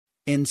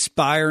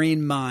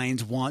Inspiring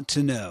minds want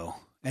to know.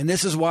 And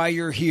this is why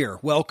you're here.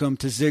 Welcome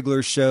to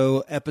Ziglar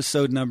Show,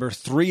 episode number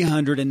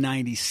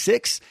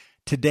 396.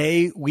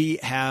 Today we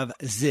have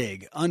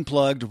Zig,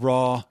 unplugged,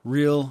 raw,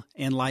 real,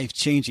 and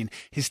life-changing.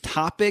 His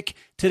topic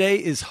today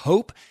is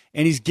hope,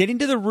 and he's getting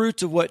to the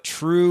roots of what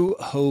true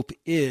hope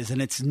is.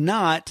 And it's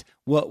not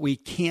what we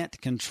can't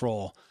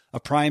control.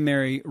 A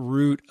primary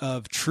root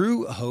of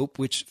true hope,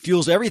 which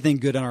fuels everything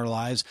good in our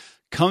lives,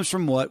 comes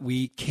from what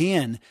we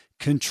can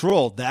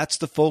control. That's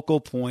the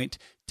focal point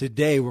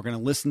today. We're going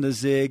to listen to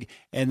Zig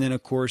and then,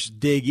 of course,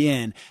 dig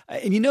in.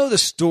 And you know the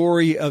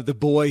story of the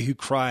boy who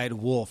cried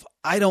wolf.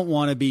 I don't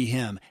want to be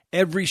him.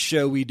 Every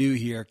show we do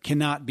here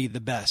cannot be the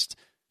best.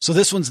 So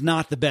this one's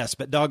not the best,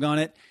 but doggone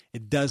it,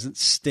 it doesn't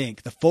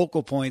stink. The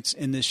focal points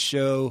in this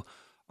show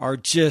are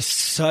just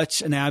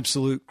such an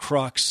absolute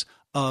crux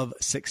of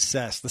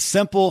success. The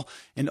simple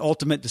and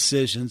ultimate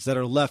decisions that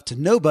are left to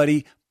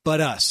nobody but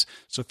us.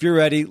 So if you're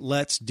ready,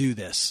 let's do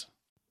this.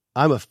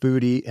 I'm a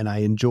foodie and I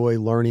enjoy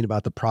learning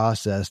about the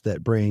process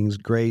that brings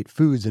great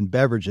foods and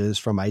beverages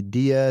from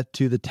idea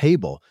to the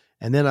table.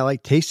 And then I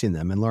like tasting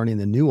them and learning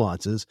the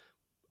nuances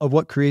of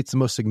what creates the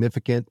most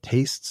significant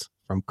tastes,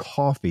 from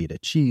coffee to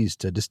cheese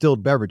to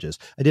distilled beverages.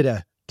 I did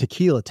a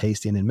tequila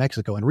tasting in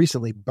Mexico and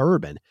recently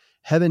bourbon.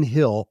 Heaven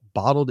Hill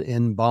Bottled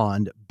in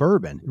Bond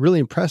bourbon really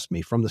impressed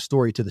me from the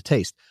story to the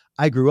taste.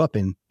 I grew up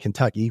in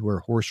Kentucky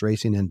where horse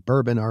racing and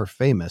bourbon are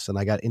famous, and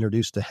I got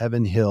introduced to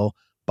Heaven Hill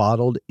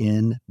Bottled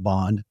in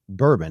Bond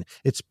bourbon.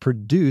 It's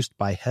produced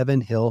by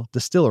Heaven Hill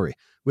Distillery,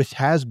 which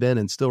has been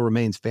and still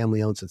remains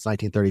family-owned since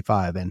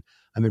 1935. And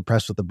I'm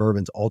impressed with the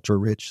bourbon's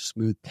ultra-rich,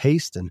 smooth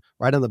taste. And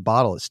right on the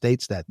bottle, it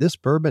states that this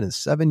bourbon is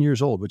 7 years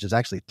old, which is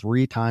actually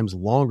 3 times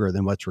longer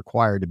than what's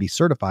required to be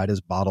certified as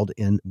Bottled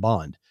in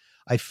Bond.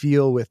 I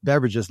feel with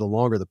beverages, the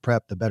longer the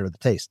prep, the better the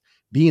taste.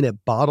 Being a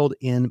Bottled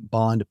in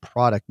Bond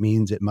product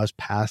means it must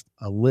pass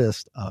a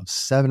list of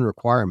 7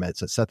 requirements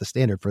that set the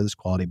standard for this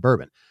quality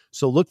bourbon.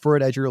 So look for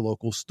it at your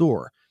local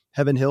store.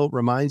 Heaven Hill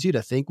reminds you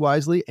to think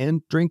wisely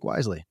and drink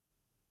wisely.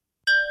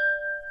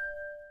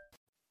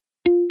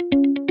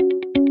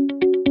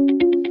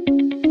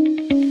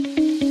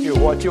 You're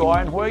what you are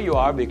and where you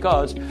are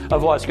because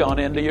of what's gone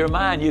into your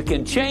mind. You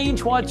can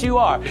change what you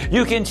are.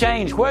 You can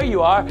change where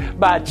you are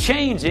by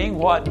changing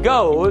what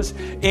goes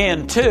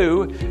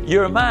into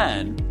your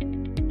mind.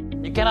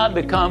 You cannot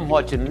become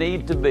what you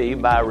need to be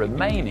by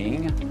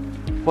remaining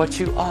what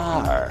you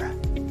are.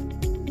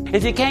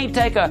 If you can't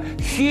take a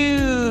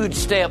huge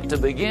step to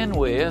begin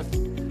with,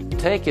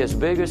 take as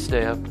big a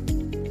step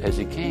as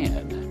you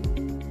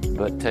can,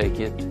 but take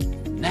it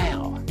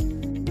now.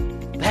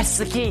 That's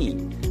the key.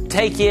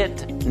 Take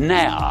it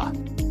now.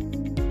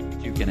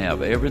 You can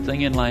have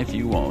everything in life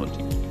you want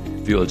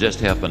if you'll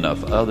just help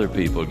enough other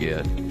people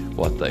get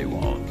what they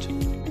want.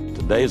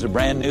 Today is a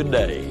brand new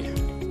day,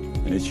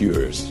 and it's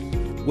yours.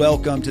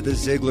 Welcome to the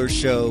Ziglar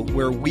Show,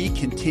 where we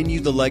continue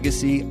the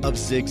legacy of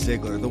Zig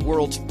Ziglar, the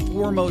world's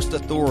foremost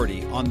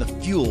authority on the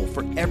fuel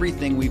for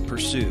everything we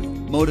pursue: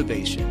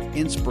 motivation,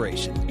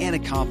 inspiration, and a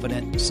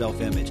confident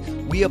self-image.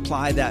 We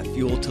apply that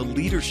fuel to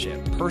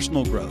leadership,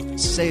 personal growth,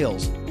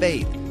 sales,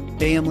 faith,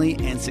 family,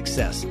 and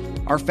success.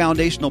 Our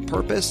foundational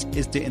purpose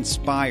is to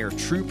inspire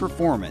true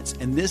performance,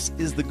 and this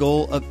is the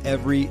goal of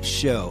every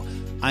show.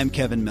 I'm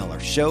Kevin Miller,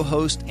 show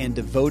host and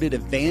devoted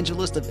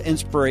evangelist of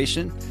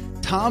inspiration.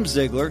 Tom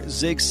Ziglar,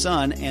 Zig's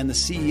son and the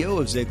CEO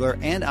of Ziglar,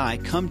 and I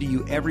come to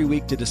you every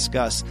week to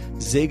discuss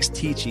Zig's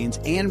teachings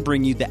and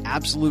bring you the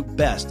absolute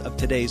best of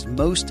today's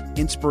most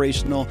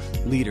inspirational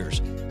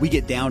leaders. We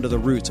get down to the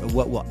roots of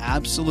what will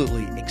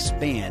absolutely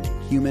expand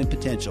human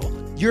potential,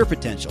 your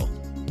potential,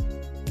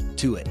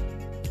 to it.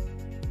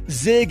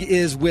 Zig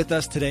is with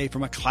us today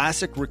from a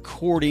classic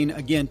recording,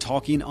 again,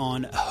 talking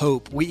on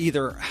hope. We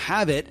either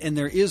have it and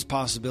there is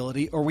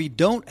possibility, or we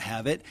don't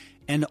have it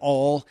and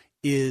all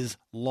is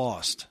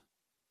lost.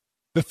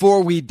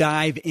 Before we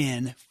dive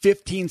in,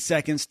 15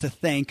 seconds to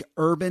thank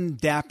Urban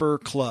Dapper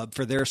Club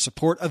for their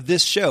support of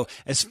this show.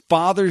 As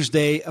Father's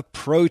Day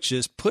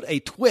approaches, put a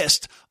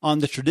twist on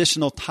the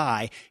traditional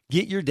tie.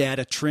 Get your dad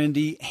a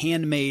trendy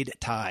handmade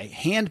tie,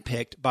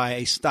 handpicked by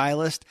a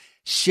stylist,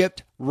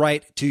 shipped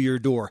right to your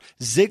door.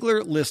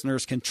 Ziglar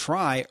listeners can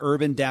try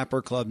Urban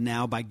Dapper Club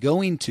now by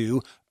going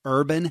to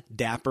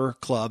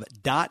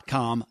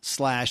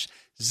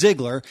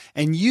urbandapperclub.com/Ziglar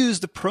and use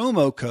the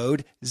promo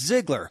code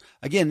Ziglar.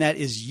 Again, that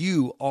is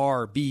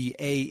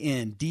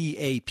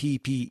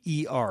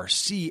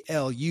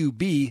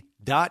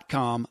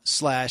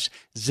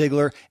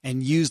urbandapperclub.com/Ziglar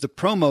and use the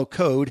promo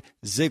code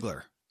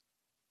Ziglar.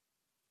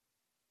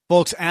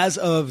 Folks, as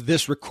of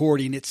this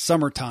recording, it's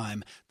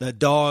summertime, the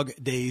dog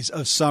days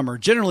of summer,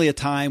 generally a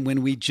time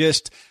when we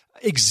just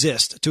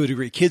exist to a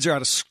degree. Kids are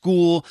out of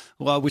school,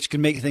 which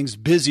can make things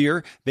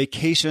busier.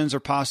 Vacations are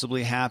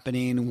possibly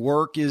happening.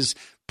 Work is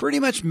pretty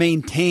much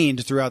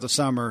maintained throughout the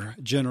summer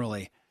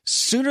generally.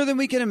 Sooner than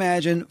we can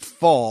imagine,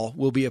 fall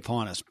will be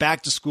upon us.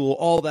 Back to school,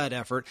 all that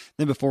effort.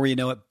 Then before you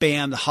know it,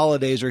 bam, the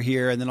holidays are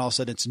here, and then all of a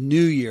sudden it's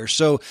New Year.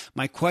 So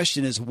my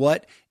question is,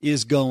 what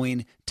is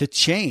going to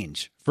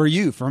change for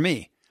you, for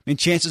me? I mean,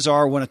 chances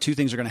are one of two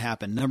things are going to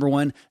happen. Number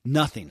one,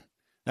 nothing.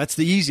 That's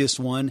the easiest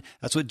one.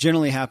 That's what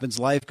generally happens.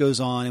 Life goes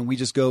on and we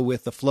just go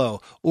with the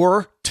flow.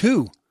 Or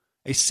two,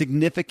 a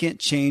significant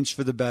change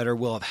for the better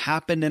will have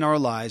happened in our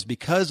lives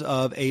because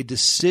of a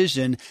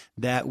decision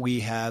that we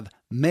have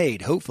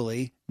made.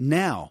 Hopefully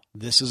now,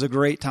 this is a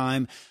great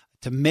time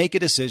to make a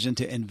decision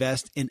to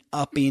invest in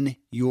upping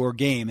your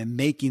game and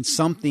making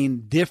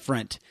something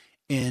different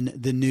in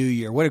the new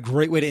year. What a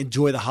great way to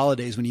enjoy the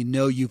holidays when you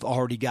know you've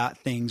already got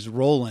things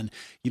rolling.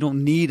 You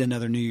don't need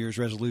another New Year's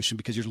resolution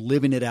because you're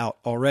living it out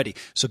already.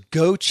 So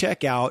go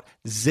check out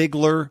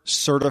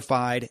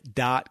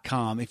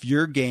ZiglarCertified.com if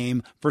you're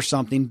game for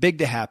something big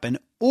to happen.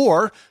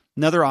 Or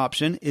another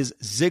option is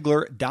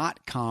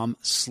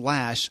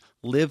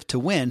Ziglar.com/live to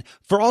win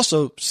for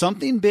also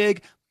something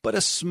big, but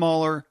a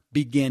smaller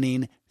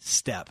beginning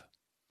step.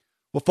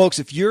 Well, folks,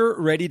 if you're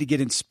ready to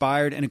get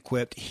inspired and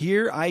equipped,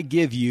 here I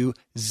give you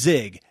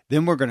Zig.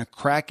 Then we're going to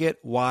crack it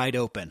wide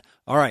open.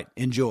 All right,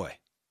 enjoy.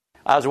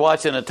 I was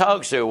watching a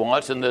talk show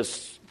once, and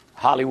this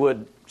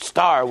Hollywood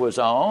star was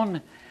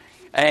on,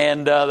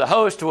 and the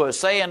host was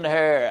saying to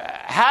her,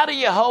 "How do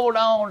you hold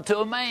on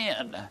to a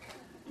man?"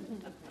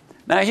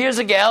 Now, here's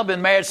a gal,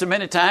 been married so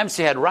many times,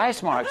 she had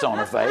rice marks on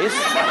her face.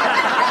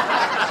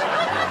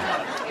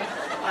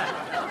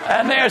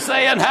 And they're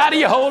saying, "How do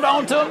you hold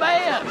on to a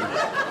man?"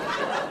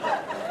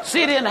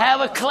 She didn't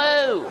have a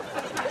clue.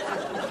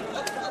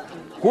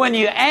 When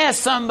you ask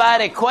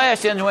somebody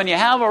questions, when you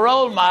have a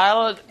role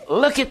model,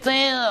 look at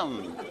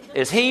them.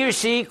 Is he or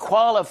she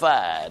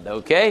qualified?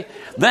 Okay?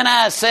 Then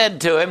I said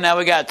to him, now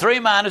we got 3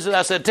 minuses.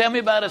 I said, "Tell me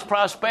about his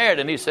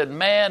prosperity." And he said,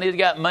 "Man, he's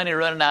got money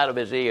running out of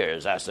his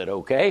ears." I said,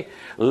 "Okay,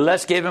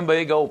 let's give him a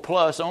big old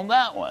plus on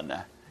that one."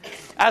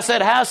 I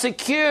said, "How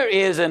secure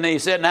is he?" And he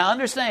said, "Now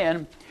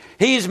understand,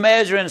 he's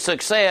measuring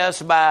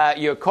success by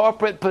your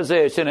corporate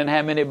position and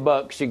how many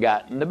bucks you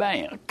got in the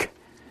bank."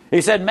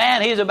 He said,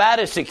 "Man, he's about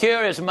as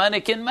secure as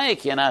money can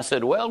make you." And I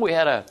said, "Well, we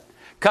had a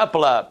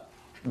couple of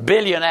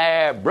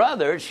billionaire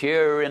brothers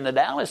here in the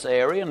Dallas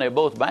area, and they're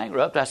both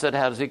bankrupt." I said,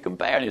 "How does he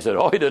compare?" And he said,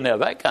 "Oh, he doesn't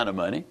have that kind of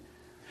money."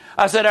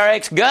 I said, "Our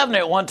ex-governor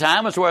at one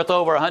time was worth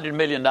over $100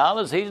 million.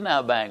 He's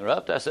now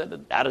bankrupt." I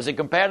said, "How does he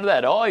compare to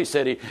that?" "Oh," he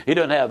said, he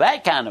doesn't have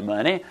that kind of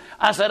money."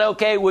 I said,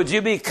 "Okay, would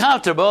you be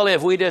comfortable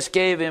if we just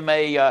gave him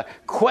a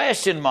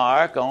question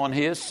mark on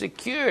his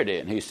security?"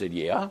 And he said,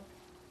 "Yeah."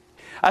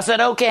 I said,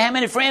 "Okay, how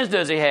many friends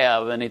does he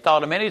have?" And he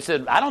thought a minute. He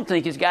said, "I don't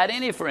think he's got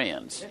any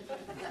friends."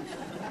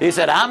 He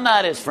said, "I'm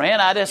not his friend.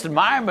 I just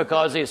admire him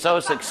because he's so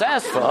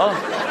successful."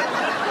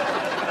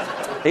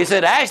 He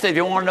said, "Actually, if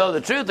you want to know the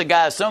truth, the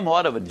guy's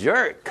somewhat of a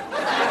jerk."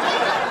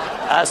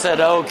 I said,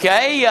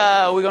 "Okay,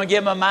 we're going to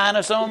give him a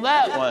minus on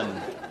that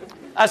one."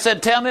 I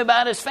said, "Tell me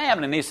about his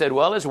family." And he said,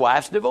 "Well, his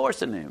wife's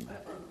divorcing him."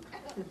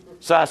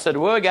 So I said,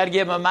 "Well, we got to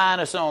give him a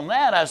minus on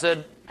that." I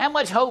said, "How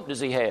much hope does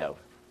he have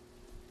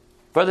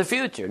for the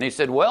future?" And he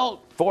said, "Well,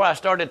 before I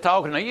started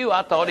talking to you,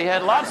 I thought he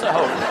had lots of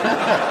hope."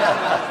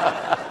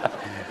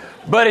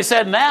 But he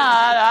said,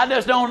 "Now, I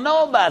just don't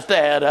know about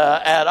that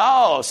at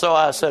all." So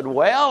I said,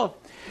 "Well,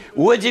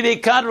 would you be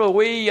comfortable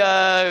we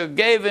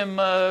gave him,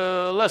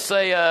 let's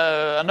say,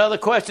 another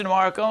question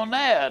mark on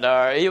that,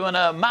 or even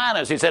a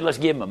minus?" He said, "Let's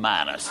give him a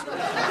minus."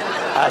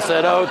 I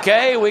said,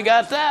 "Okay, we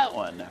got that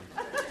one."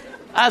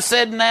 I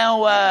said,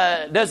 "Now,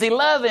 does he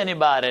love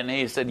anybody?" And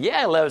he said,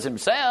 "Yeah, he loves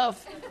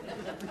himself."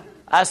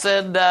 I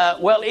said,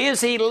 "Well, is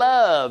he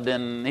loved?"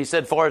 And he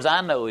said, "Far as I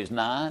know, he's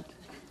not."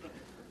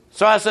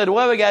 So I said,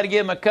 "Well, we got to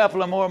give him a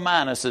couple of more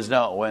minuses,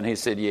 don't we?" And he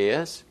said,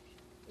 "Yes."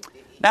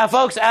 Now,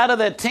 folks, out of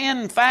the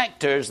 10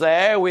 factors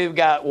there, we've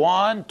got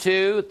 1,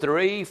 2,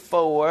 3,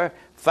 4,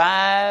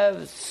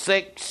 5,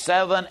 6,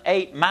 7,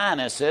 8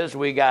 minuses.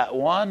 We got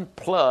 1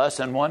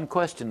 plus and 1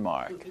 question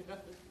mark.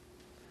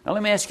 Now,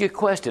 let me ask you a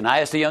question.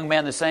 I asked the young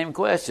man the same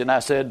question. I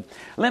said,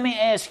 "Let me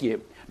ask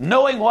you,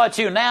 knowing what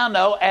you now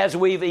know, as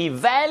we've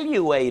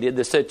evaluated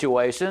the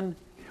situation,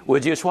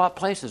 would you swap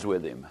places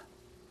with him?"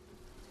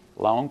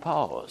 Long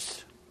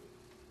pause.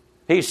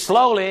 He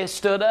slowly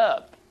stood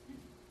up,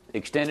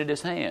 extended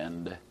his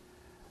hand,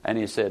 and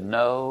he said,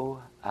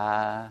 "No,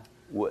 I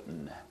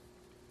wouldn't."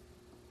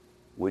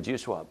 Would you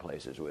swap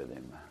places with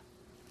him?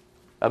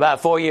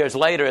 About 4 years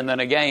later, and then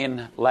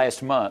again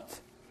last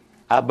month,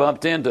 I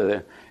bumped into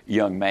the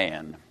young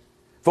man.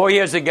 4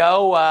 years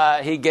ago,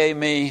 he gave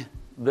me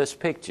this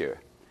picture.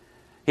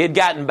 He had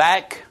gotten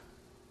back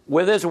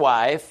with his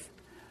wife.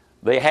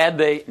 They had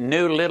the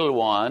new little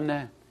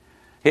one.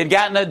 He'd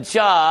gotten a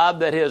job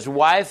that his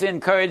wife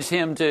encouraged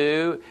him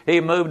to.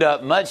 He moved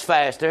up much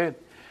faster.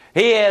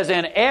 He has,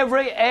 in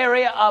every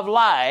area of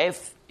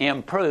life,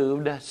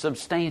 improved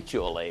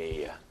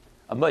substantially.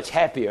 A much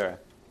happier,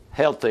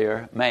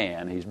 healthier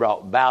man. He's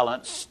brought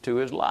balance to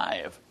his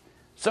life.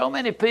 So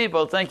many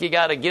people think you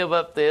got to give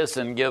up this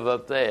and give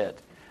up that.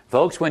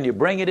 Folks, when you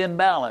bring it in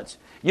balance,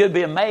 you'd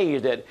be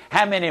amazed at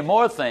how many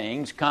more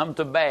things come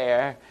to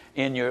bear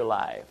in your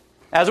life.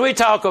 As we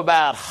talk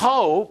about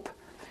hope,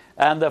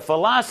 and the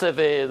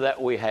philosophy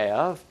that we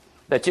have,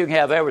 that you can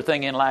have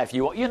everything in life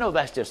you want. You know,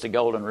 that's just a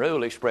golden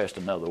rule expressed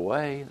another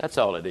way. That's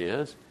all it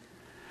is.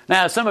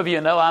 Now, some of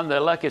you know I'm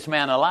the luckiest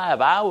man alive.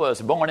 I was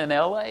born in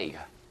L.A.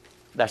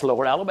 That's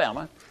Lower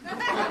Alabama.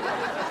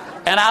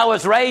 And I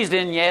was raised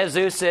in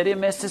Yazoo City,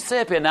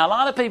 Mississippi. Now, a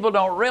lot of people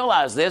don't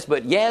realize this,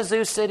 but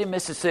Yazoo City,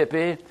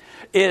 Mississippi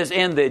is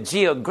in the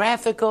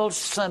geographical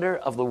center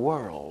of the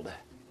world.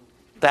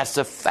 That's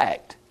a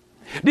fact.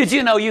 Did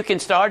you know you can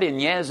start in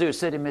Yazoo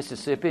City,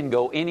 Mississippi and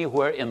go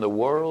anywhere in the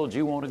world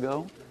you want to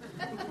go?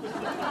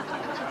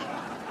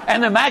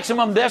 And the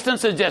maximum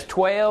distance is just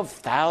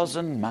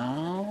 12,000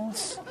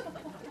 miles.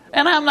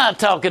 And I'm not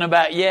talking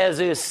about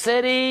Yazoo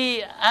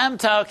City. I'm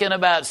talking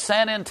about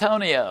San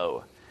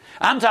Antonio.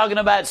 I'm talking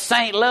about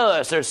St.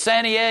 Louis or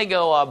San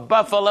Diego or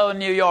Buffalo,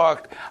 New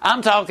York.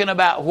 I'm talking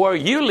about where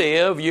you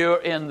live. You're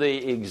in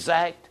the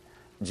exact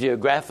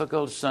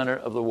geographical center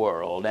of the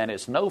world. And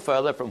it's no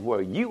further from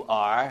where you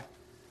are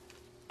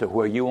to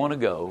where you want to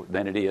go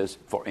than it is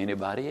for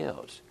anybody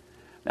else.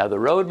 Now, the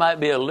road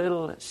might be a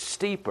little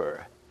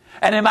steeper,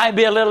 and it might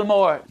be a little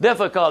more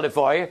difficult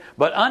for you,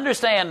 but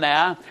understand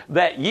now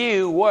that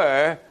you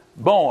were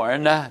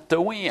born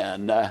to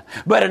win.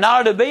 But in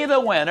order to be the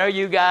winner,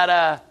 you got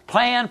to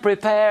plan,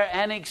 prepare,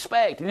 and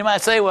expect. And you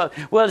might say, well,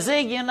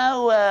 Zig, you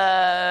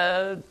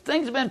know,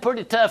 things have been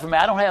pretty tough for me.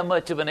 I don't have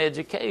much of an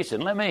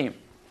education. Let me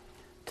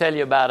tell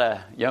you about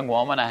a young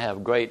woman I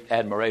have great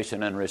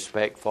admiration and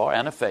respect for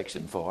and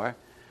affection for.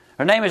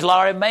 Her name is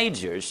Laurie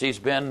Majors. She's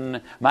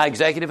been my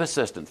executive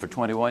assistant for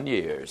 21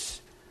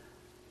 years.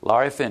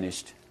 Laurie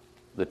finished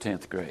the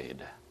 10th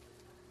grade.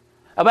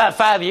 About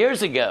 5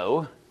 years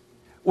ago,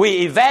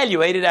 we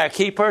evaluated our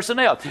key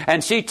personnel,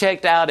 and she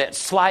checked out at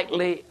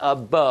slightly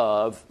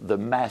above the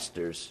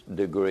master's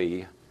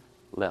degree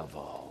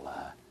level.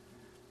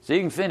 So you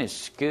can finish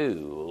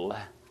school.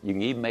 You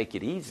can even make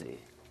it easy.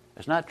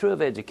 That's not true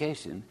of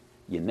education.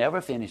 You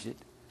never finish it,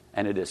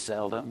 and it is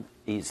seldom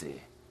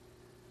easy.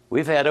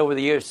 We've had over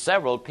the years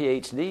several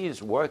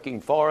PhDs working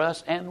for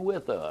us and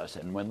with us.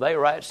 And when they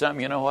write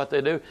something, you know what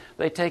they do?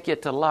 They take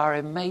it to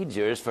Laurie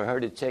Majors for her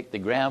to check the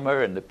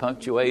grammar and the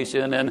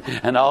punctuation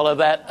and all of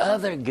that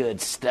other good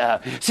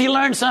stuff. She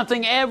learns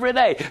something every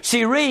day.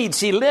 She reads,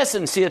 she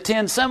listens, she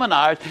attends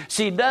seminars,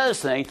 she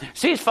does things.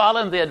 She's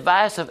following the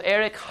advice of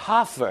Eric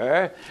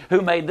Hoffer,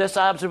 who made this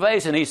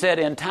observation. He said,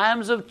 in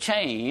times of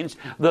change,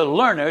 the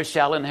learner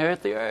shall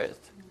inherit the earth,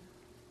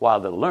 while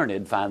the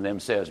learned find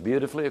themselves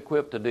beautifully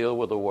equipped to deal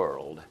with a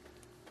world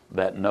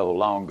that no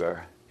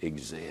longer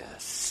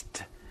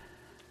exists.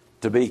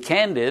 To be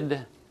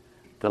candid,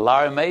 the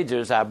Laurie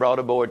Majors I brought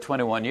aboard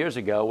 21 years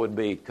ago would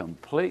be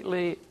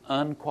completely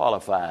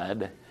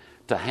unqualified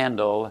to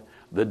handle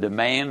the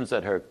demands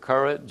that her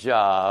current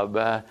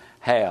job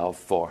have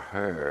for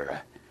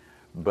her.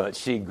 But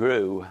she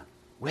grew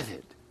with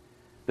it.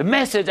 The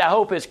message, I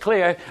hope, is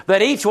clear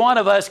that each one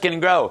of us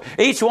can grow.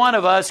 Each one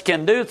of us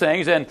can do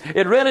things, and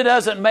it really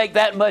doesn't make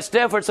that much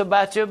difference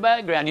about your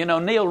background. You know,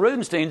 Neil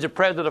Rudenstein's the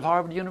president of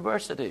Harvard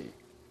University.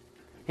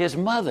 His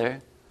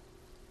mother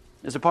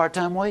is a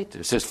part-time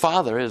waitress. His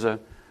father is a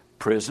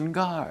prison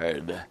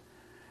guard.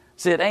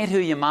 See, it ain't who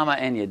your mama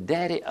and your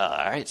daddy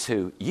are. It's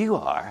who you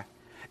are.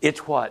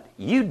 It's what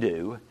you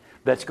do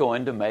that's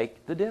going to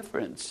make the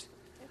difference.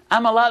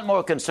 I'm a lot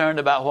more concerned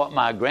about what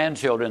my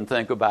grandchildren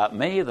think about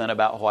me than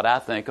about what I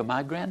think of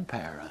my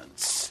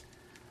grandparents.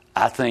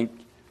 I think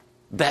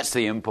that's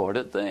the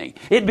important thing.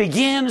 It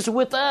begins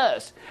with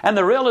us. And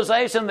the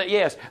realization that,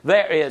 yes,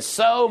 there is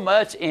so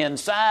much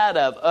inside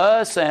of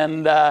us.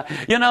 And,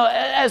 you know,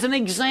 as an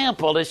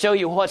example to show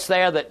you what's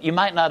there that you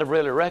might not have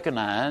really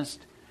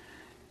recognized,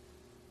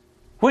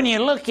 when you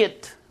look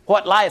at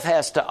what life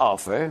has to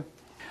offer,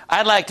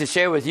 I'd like to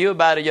share with you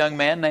about a young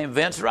man named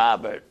Vince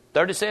Robert.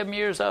 37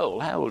 years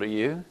old. How old are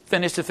you?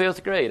 Finished the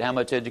 5th grade. How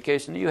much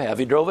education do you have?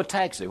 He drove a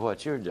taxi.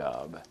 What's your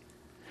job?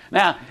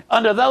 Now,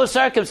 under those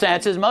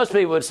circumstances, most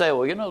people would say,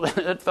 well, you know,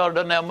 that fellow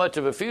doesn't have much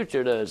of a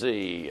future, does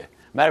he?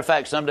 Matter of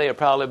fact, someday he'll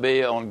probably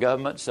be on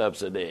government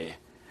subsidy.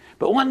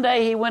 But one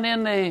day he went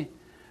in the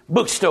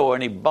bookstore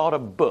and he bought a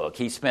book.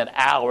 He spent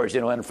hours, you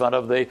know, in front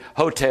of the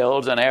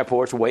hotels and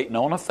airports waiting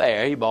on a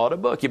fare. He bought a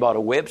book. He bought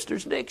a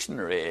Webster's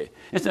Dictionary.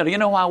 And so, you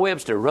know why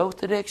Webster wrote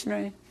the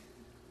dictionary?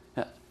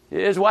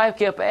 His wife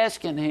kept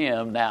asking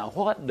him, now,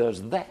 what does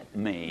that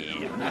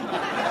mean?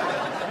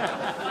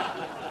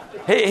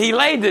 He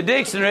laid the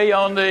dictionary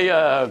on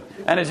the,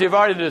 and as you've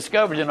already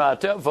discovered, you know, I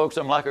tell folks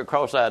I'm like a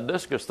cross-eyed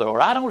discus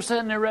thrower. I don't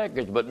set any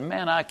records, but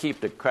man, I keep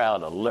the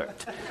crowd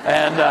alert.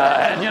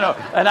 And you know,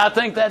 and I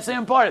think that's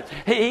important.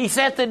 He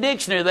set the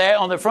dictionary there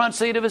on the front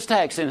seat of his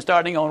taxi, and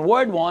starting on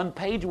word 1,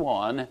 page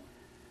 1,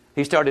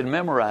 he started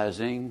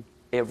memorizing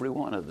every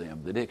one of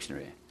them, the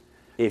dictionary.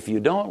 If you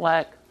don't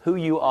like who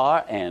you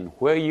are and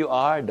where you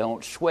are,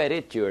 don't sweat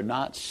it. You're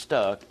not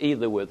stuck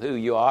either with who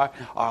you are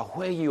or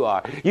where you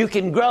are. You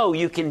can grow.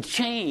 You can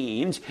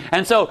change.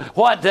 And so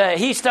what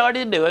he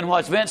started doing,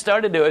 what Vince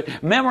started doing,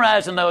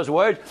 memorizing those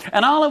words,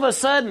 and all of a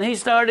sudden he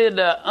started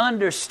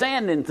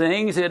understanding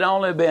things he'd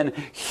only been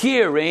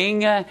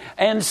hearing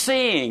and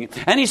seeing.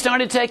 And he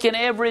started taking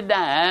every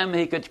dime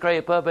he could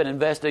scrape up and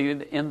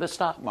investing in the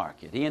stock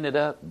market. He ended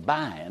up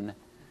buying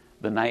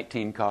the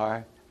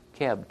 19-car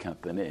cab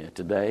company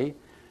today.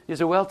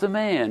 He's a wealthy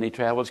man. He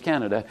travels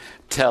Canada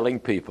telling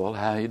people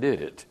how he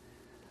did it.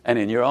 And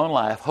in your own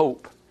life,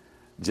 Hope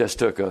just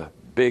took a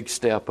big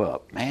step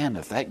up. Man,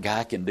 if that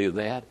guy can do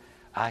that,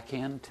 I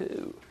can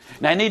too.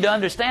 Now, you need to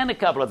understand a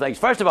couple of things.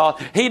 First of all,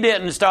 he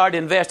didn't start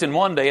investing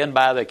one day and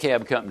buy the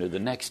cab company the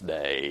next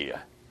day.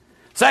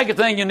 Second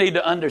thing you need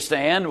to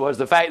understand was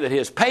the fact that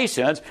his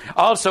patience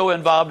also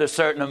involved a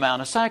certain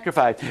amount of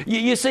sacrifice.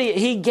 You see,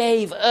 he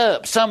gave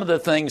up some of the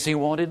things he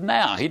wanted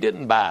now. He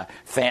didn't buy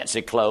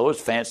fancy clothes,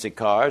 fancy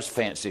cars,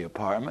 fancy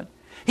apartment.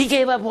 He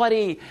gave up what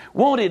he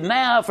wanted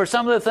now for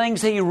some of the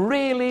things he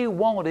really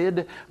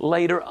wanted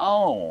later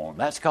on.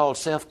 That's called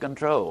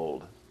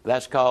self-control.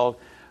 That's called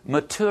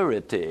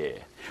maturity.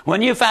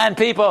 When you find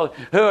people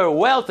who are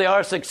wealthy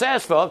or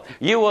successful,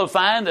 you will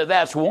find that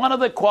that's one of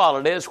the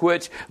qualities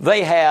which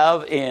they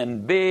have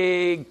in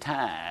big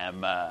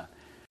time.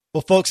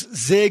 Well, folks,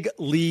 Zig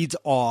leads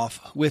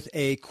off with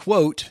a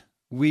quote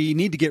we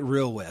need to get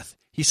real with.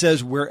 He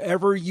says,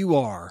 "Wherever you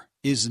are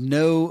is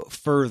no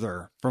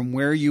further from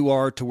where you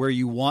are to where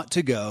you want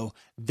to go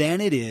than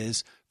it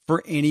is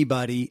for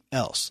anybody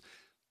else."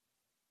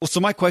 Well, so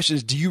my question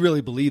is, do you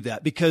really believe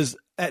that? Because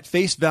at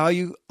face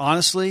value,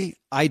 honestly,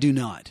 I do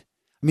not.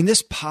 I mean,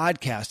 this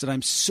podcast that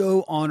I'm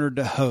so honored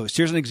to host,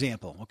 here's an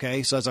example,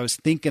 okay? So as I was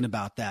thinking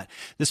about that,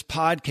 this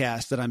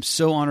podcast that I'm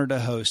so honored to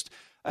host,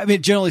 I mean,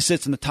 it generally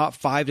sits in the top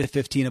 5 to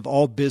 15 of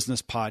all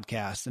business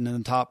podcasts and in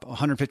the top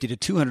 150 to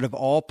 200 of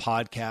all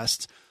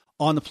podcasts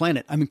on the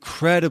planet. I'm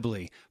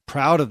incredibly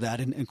proud of that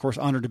and of course,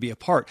 honored to be a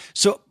part.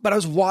 But I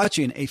was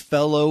watching a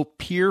fellow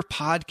peer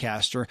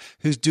podcaster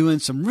who's doing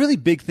some really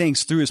big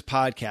things through his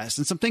podcast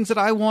and some things that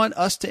I want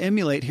us to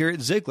emulate here at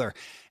Ziglar.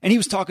 And he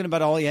was talking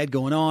about all he had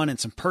going on and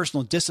some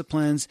personal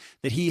disciplines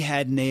that he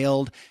had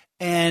nailed.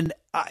 And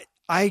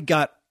I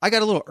got a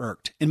little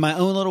irked in my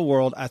own little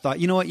world. I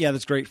thought, you know what? Yeah,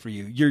 that's great for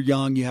you. You're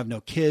young. You have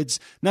no kids,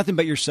 nothing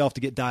but yourself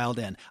to get dialed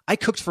in. I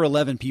cooked for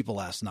 11 people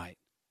last night.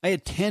 I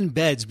had 10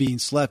 beds being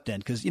slept in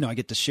because, I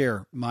get to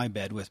share my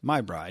bed with my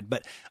bride.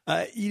 But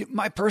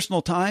my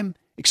personal time,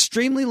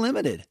 extremely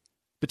limited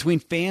between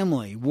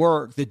family,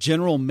 work, the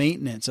general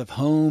maintenance of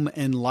home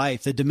and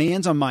life. The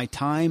demands on my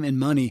time and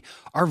money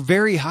are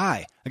very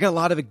high. I got a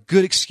lot of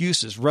good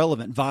excuses,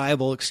 relevant,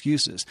 viable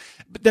excuses.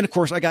 But then, of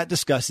course, I got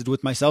disgusted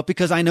with myself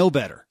because I know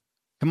better.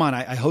 Come on,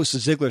 I host a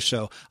Ziglar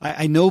show.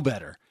 I know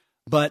better.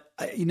 But,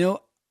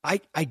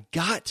 I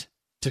got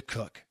to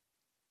cook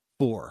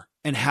for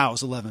and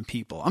house 11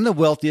 people. I'm the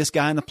wealthiest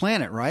guy on the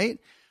planet, right?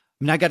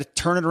 I mean, I got to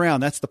turn it around.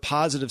 That's the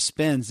positive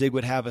spin Zig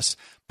would have us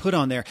put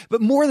on there.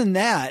 But more than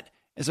that,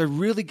 as I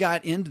really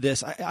got into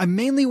this, I'm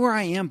mainly where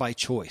I am by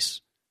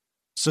choice.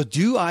 So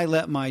do I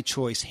let my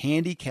choice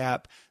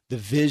handicap the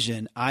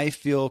vision I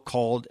feel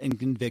called and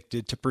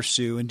convicted to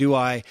pursue? And do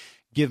I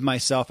give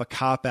myself a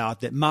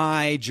cop-out that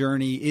my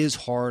journey is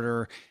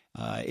harder,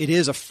 it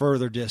is a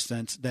further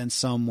distance than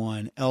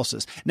someone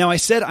else's? Now, I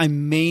said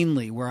I'm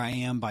mainly where I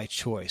am by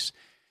choice.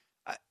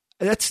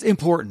 That's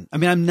important. I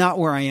mean, I'm not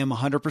where I am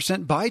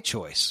 100% by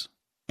choice.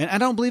 And I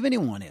don't believe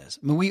anyone is.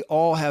 I mean, we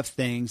all have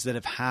things that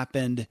have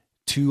happened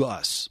to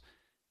us.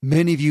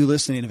 Many of you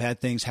listening have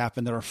had things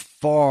happen that are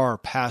far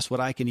past what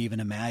I can even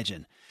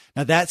imagine.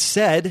 Now, that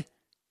said,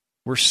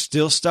 we're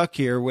still stuck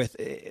here with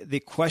the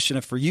question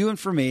of, for you and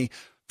for me,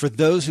 for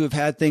those who have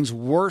had things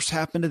worse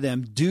happen to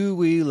them, do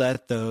we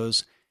let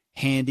those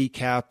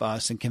handicap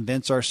us and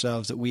convince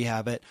ourselves that we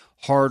have it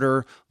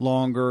harder,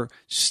 longer,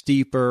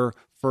 steeper,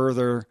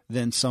 further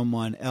than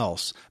someone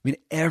else? I mean,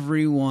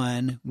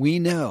 everyone we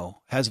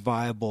know has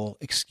viable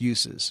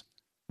excuses,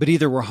 but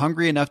either we're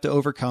hungry enough to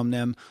overcome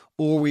them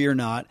or we are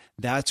not.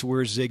 That's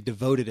where Zig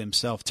devoted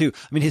himself to.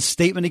 I mean, his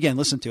statement again,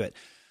 listen to it.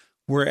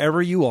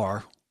 Wherever you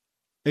are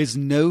is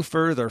no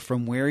further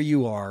from where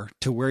you are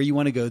to where you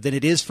want to go than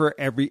it is for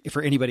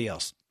anybody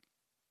else.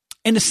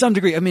 And to some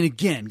degree, I mean,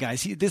 again,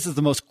 guys, this is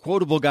the most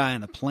quotable guy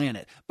on the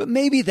planet, but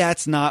maybe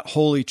that's not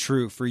wholly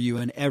true for you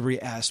in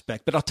every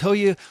aspect. But I'll tell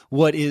you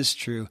what is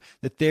true,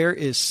 that there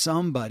is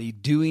somebody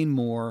doing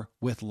more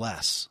with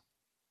less.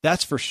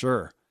 That's for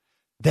sure.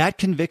 That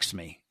convicts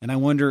me. And I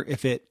wonder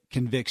if it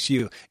convicts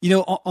you.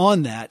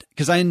 On that,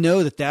 because I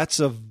know that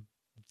that's a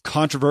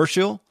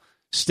controversial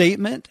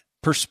statement,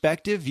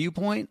 perspective,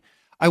 viewpoint.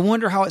 I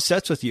wonder how it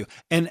sets with you.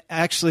 And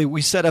actually,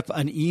 we set up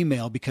an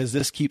email because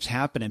this keeps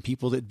happening.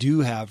 People that do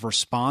have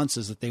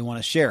responses that they want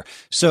to share.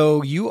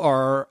 So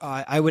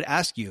I would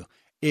ask you,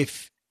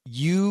 if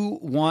you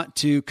want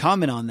to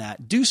comment on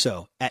that, do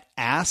so at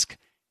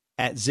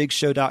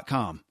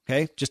ask@zigshow.com.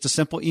 Okay. Just a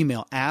simple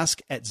email,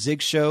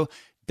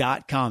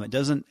 ask@zigshow.com. It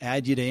doesn't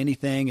add you to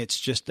anything. It's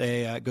just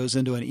goes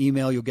into an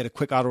email. You'll get a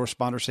quick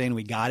autoresponder saying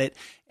we got it.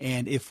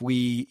 And if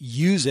we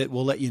use it,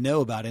 we'll let you know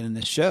about it in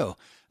the show.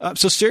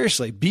 So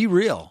seriously, be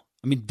real.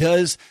 I mean,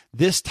 does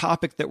this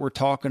topic that we're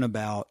talking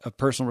about of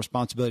personal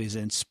responsibilities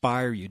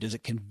inspire you? Does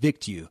it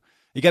convict you?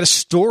 You got a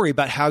story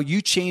about how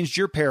you changed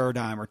your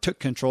paradigm or took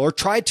control or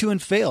tried to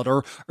and failed,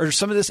 or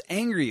some of this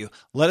anger you?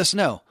 Let us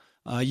know.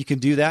 You can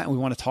do that, and we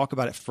want to talk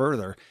about it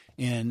further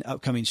in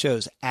upcoming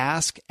shows.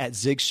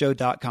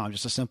 Ask@zigshow.com,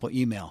 just a simple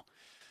email.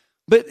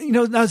 But,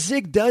 now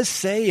Zig does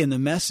say in the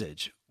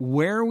message,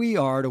 where we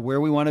are to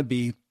where we want to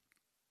be,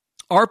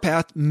 our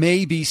path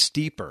may be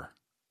steeper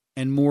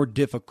and more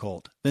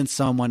difficult than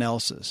someone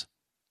else's.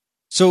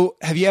 So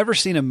have you ever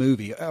seen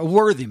a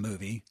worthy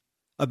movie,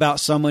 about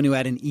someone who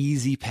had an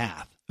easy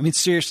path? I mean,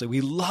 seriously,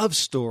 we love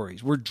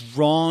stories. We're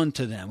drawn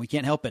to them. We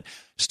can't help it.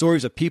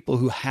 Stories of people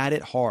who had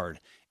it hard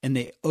and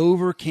they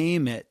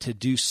overcame it to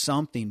do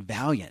something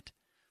valiant.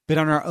 But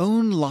in our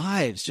own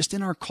lives, just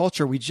in our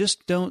culture, we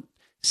just don't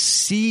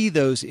see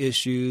those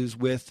issues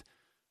with,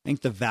 I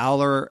think, the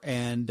valor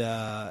and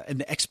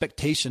the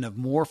expectation of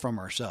more from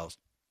ourselves.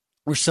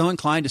 We're so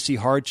inclined to see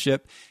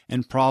hardship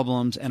and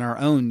problems and our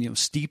own,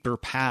 steeper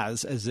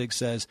paths, as Zig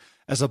says,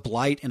 as a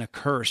blight and a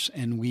curse,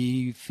 and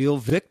we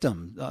feel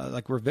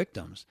like we're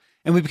victims.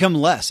 And we become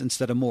less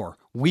instead of more,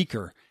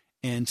 weaker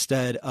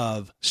instead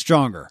of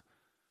stronger.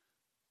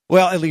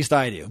 Well, at least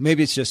I do.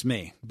 Maybe it's just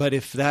me. But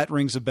if that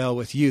rings a bell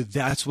with you,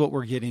 that's what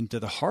we're getting to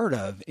the heart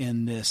of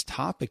in this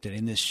topic today,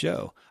 in this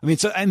show.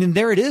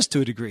 There it is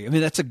to a degree.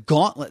 That's a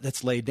gauntlet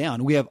that's laid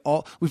down. We've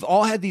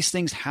all had these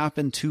things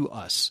happen to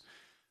us.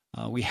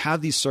 We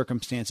have these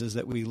circumstances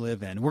that we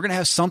live in. We're going to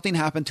have something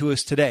happen to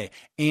us today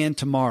and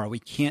tomorrow. We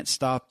can't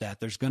stop that.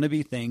 There's going to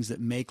be things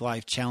that make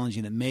life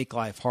challenging, that make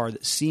life hard,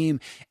 that seem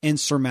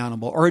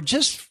insurmountable, or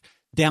just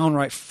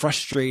downright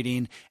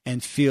frustrating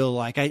and feel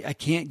like I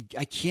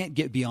can't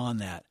get beyond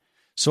that.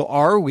 So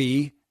are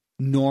we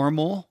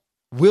normal?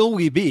 Will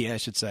we be, I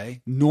should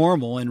say,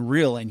 normal and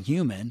real and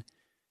human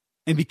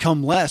and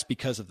become less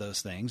because of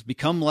those things,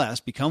 become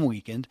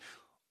weakened?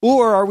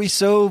 Or are we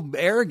so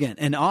arrogant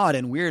and odd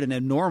and weird and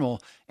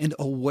abnormal and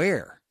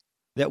aware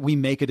that we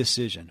make a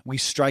decision, we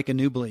strike a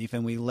new belief,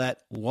 and we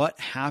let what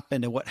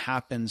happened and what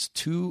happens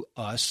to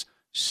us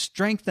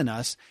strengthen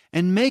us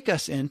and make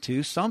us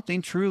into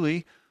something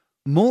truly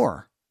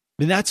more?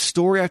 And that's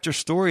story after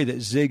story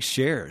that Zig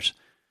shares.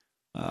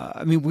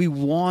 We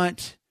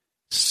want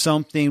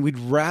something, we'd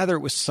rather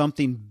it was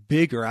something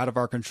bigger out of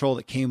our control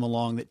that came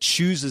along, that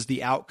chooses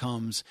the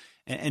outcomes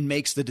and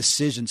makes the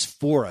decisions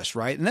for us,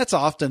 right? And that's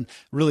often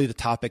really the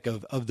topic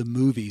of the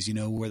movies,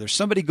 where there's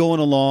somebody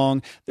going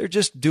along, they're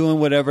just doing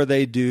whatever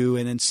they do,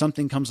 and then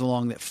something comes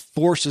along that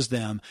forces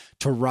them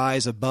to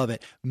rise above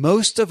it.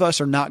 Most of us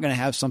are not going to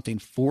have something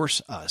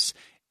force us.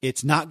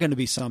 It's not going to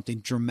be something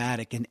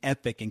dramatic and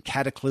epic and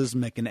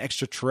cataclysmic and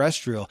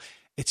extraterrestrial.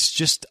 It's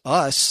just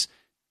us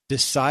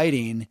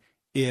deciding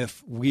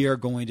if we are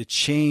going to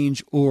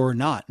change or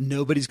not.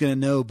 Nobody's going to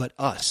know but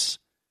us.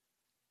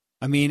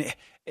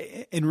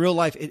 In real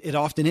life, it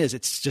often is.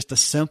 It's just a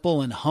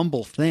simple and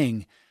humble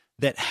thing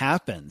that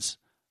happens.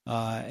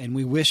 And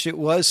we wish it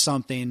was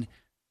something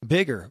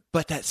bigger.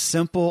 But that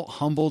simple,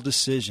 humble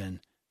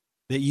decision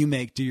that you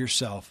make to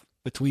yourself,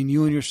 between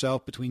you and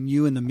yourself, between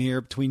you and the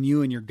mirror, between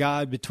you and your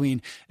God,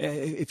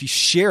 if you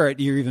share it,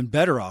 you're even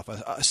better off,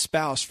 a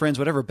spouse, friends,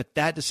 whatever. But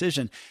that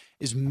decision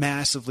is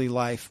massively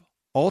life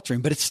altering.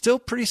 But it's still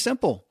pretty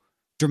simple,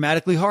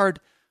 dramatically hard,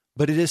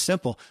 but it is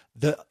simple.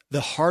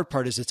 The hard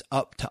part is it's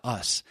up to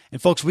us.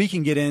 And folks, we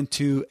can get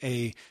into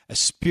a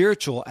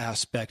spiritual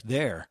aspect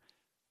there.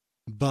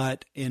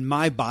 But in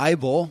my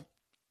Bible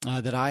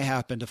that I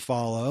happen to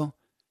follow,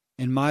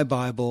 in my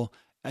Bible,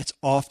 it's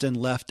often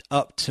left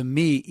up to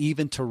me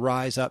even to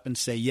rise up and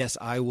say, yes,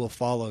 I will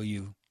follow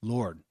you,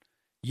 Lord.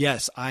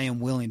 Yes, I am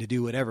willing to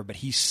do whatever, but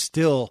he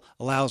still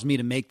allows me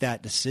to make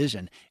that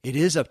decision. It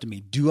is up to me.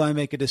 Do I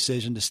make a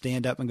decision to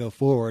stand up and go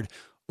forward,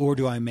 or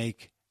do I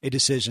make a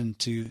decision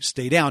to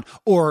stay down?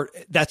 Or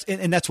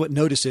that's what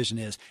no decision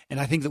is. And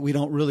I think that we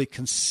don't really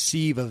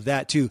conceive of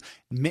that too.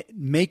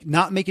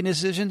 Not making a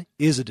decision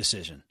is a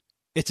decision.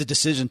 It's a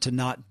decision to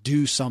not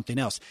do something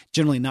else,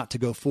 generally not to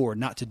go forward,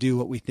 not to do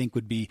what we think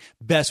would be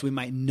best, we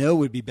might know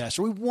would be best,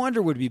 or we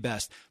wonder would be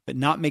best. But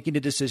not making a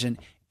decision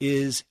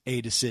is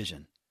a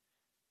decision.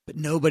 But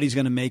nobody's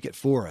going to make it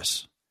for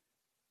us.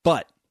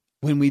 But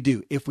when we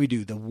do, if we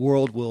do, the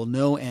world will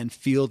know and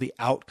feel the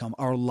outcome.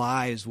 Our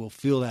lives will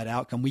feel that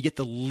outcome. We get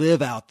to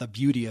live out the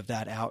beauty of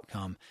that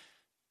outcome,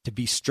 to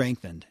be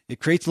strengthened.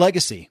 It creates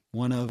legacy,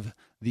 one of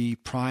the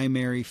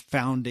primary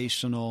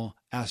foundational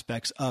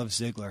aspects of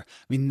Ziglar.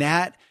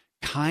 That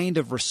kind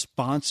of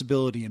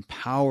responsibility and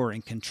power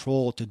and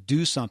control to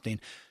do something.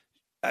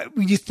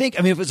 When you think,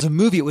 if it was a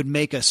movie, it would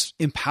make us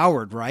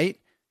empowered, right?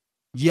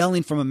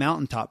 Yelling from a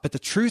mountaintop. But the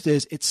truth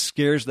is, it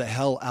scares the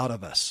hell out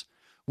of us.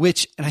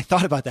 And I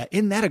thought about that.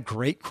 Isn't that a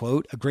great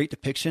quote, a great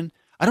depiction?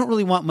 I don't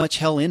really want much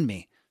hell in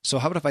me. So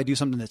how about if I do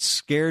something that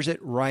scares it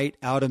right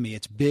out of me?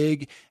 It's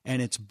big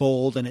and it's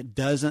bold and it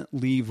doesn't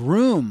leave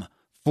room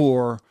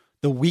for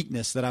the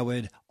weakness that I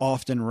would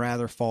often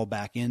rather fall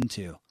back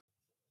into.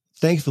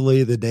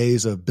 Thankfully, the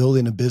days of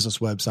building a business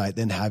website,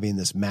 then having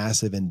this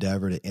massive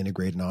endeavor to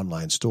integrate an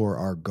online store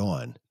are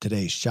gone.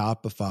 Today,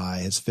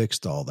 Shopify has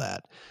fixed all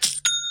that.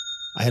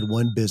 I had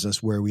one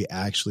business where we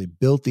actually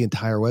built the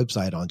entire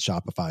website on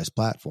Shopify's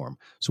platform.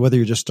 So whether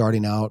you're just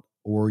starting out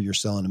or you're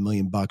selling $1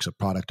 million of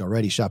product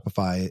already,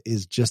 Shopify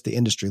is just the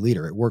industry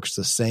leader. It works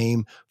the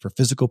same for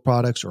physical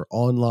products or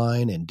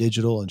online and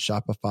digital, and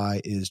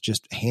Shopify is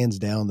just hands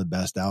down the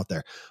best out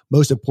there.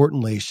 Most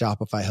importantly,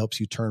 Shopify helps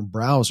you turn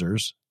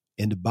browsers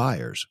into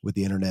buyers with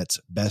the internet's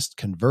best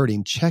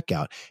converting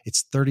checkout.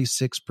 It's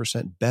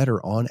 36%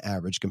 better on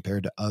average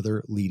compared to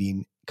other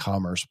leading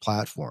commerce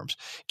platforms.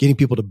 Getting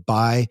people to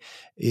buy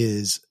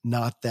is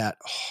not that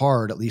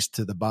hard, at least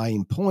to the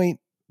buying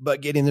point,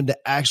 but getting them to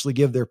actually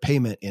give their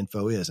payment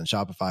info is, and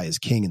Shopify is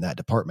king in that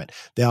department.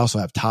 They also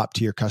have top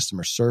tier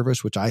customer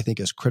service, which I think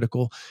is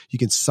critical. You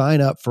can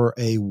sign up for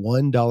a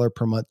 $1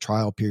 per month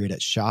trial period at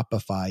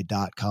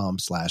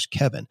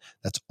shopify.com/Kevin.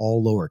 That's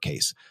all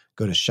lowercase.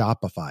 Go to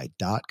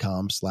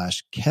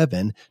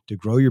shopify.com/Kevin to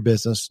grow your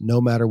business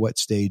no matter what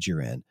stage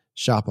you're in.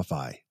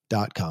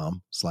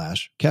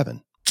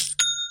 Shopify.com/Kevin.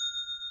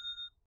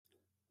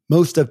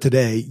 Most of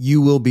today,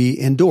 you will be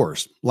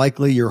indoors,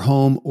 likely your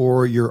home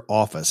or your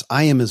office.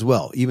 I am as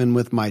well. Even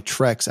with my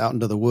treks out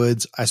into the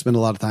woods, I spend a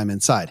lot of time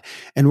inside.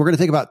 And we're going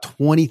to take about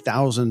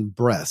 20,000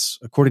 breaths.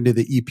 According to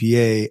the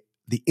EPA,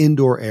 the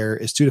indoor air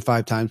is 2 to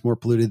 5 times more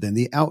polluted than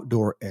the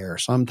outdoor air,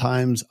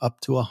 sometimes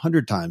up to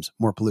 100 times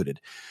more polluted.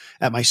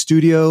 At my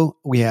studio,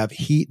 we have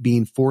heat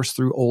being forced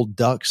through old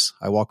ducts.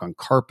 I walk on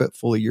carpet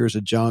full of years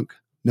of junk.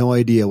 No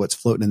idea what's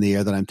floating in the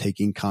air that I'm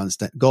taking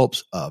constant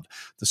gulps of.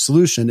 The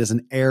solution is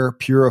an air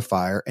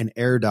purifier, and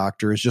Air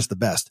Doctor is just the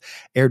best.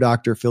 Air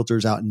Doctor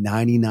filters out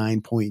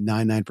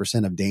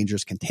 99.99% of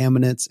dangerous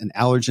contaminants and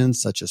allergens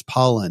such as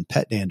pollen,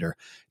 pet dander,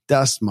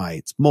 dust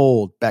mites,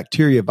 mold,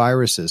 bacteria,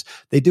 viruses.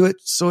 They do it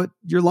so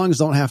your lungs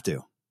don't have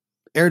to.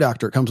 Air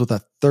Doctor comes with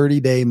a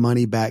 30-day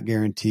money-back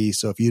guarantee,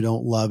 so if you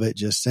don't love it,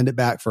 just send it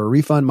back for a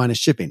refund minus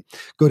shipping.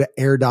 Go to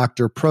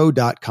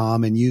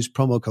airdoctorpro.com and use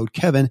promo code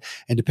Kevin,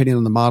 and depending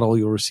on the model,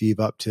 you'll receive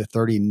up to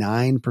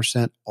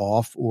 39%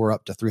 off or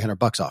up to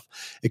 $300 off.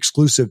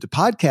 Exclusive to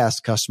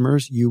podcast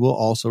customers, you will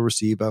also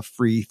receive a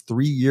free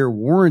 3-year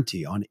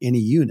warranty on any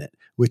unit,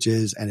 which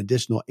is an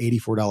additional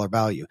 $84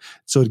 value.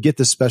 So to get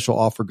this special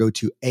offer, go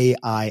to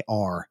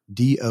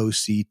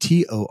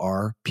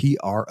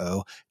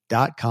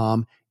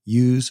airdoctorpro.com.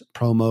 Use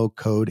promo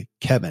code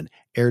Kevin.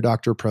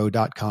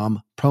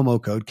 airdoctorpro.com, promo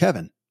code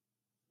Kevin.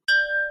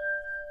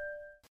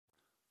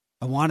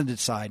 I want to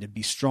decide to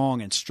be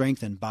strong and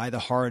strengthened by the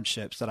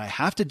hardships that I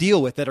have to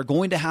deal with that are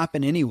going to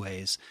happen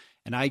anyways,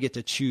 and I get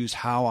to choose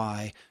how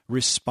I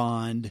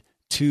respond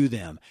to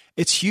them.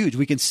 It's huge.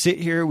 We can sit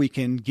here, we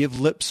can give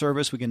lip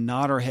service, we can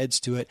nod our heads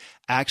to it,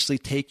 actually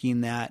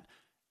taking that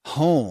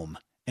home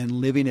and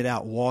living it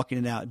out, walking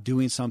it out,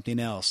 doing something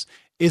else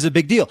is a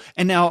big deal.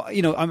 And now,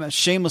 I'm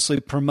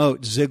shamelessly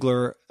promote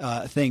Ziglar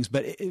things,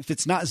 but if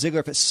it's not Ziglar,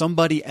 if it's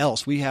somebody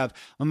else, we have,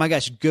 oh my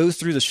gosh, go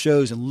through the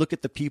shows and look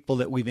at the people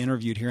that we've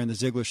interviewed here in the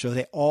Ziglar Show.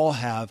 They all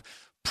have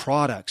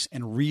products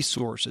and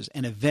resources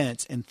and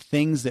events and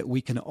things that we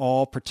can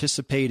all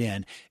participate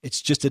in.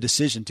 It's just a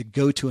decision to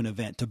go to an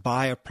event, to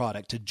buy a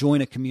product, to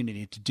join a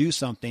community, to do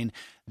something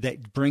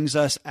that brings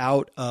us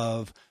out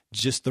of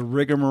just the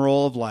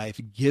rigmarole of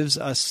life, gives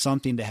us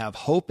something to have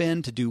hope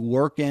in, to do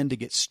work in, to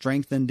get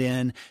strengthened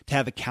in, to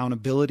have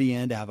accountability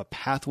in, to have a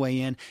pathway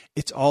in.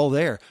 It's all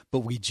there, but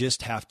we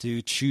just have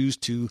to choose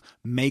to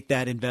make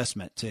that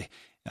investment, to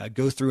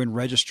go through and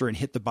register and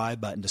hit the buy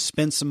button, to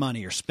spend some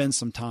money or spend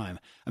some time.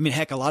 I mean,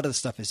 heck, a lot of the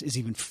stuff is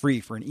even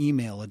free for an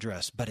email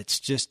address, but it's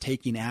just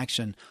taking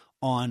action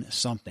on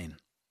something.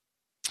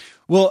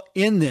 Well,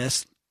 in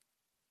this,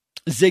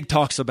 Zig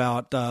talks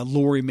about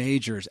Lori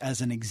Majors as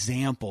an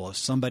example of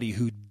somebody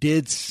who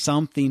did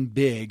something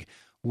big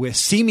with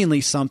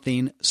seemingly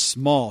something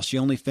small. She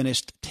only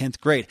finished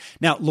 10th grade.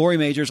 Now, Lori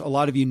Majors, a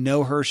lot of you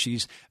know her.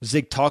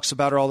 Zig talks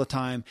about her all the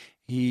time.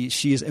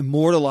 She is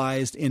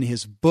immortalized in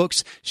his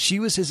books. She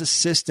was his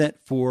assistant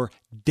for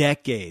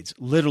decades,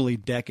 literally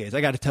decades. I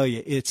got to tell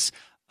you, it's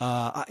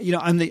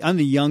I'm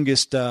the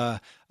youngest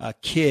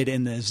kid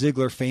in the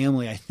Ziglar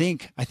family. I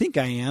think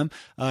I am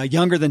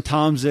younger than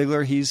Tom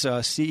Ziglar. He's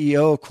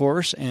CEO, of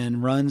course,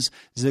 and runs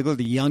Ziglar,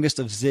 the youngest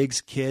of Zig's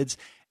kids.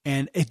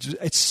 And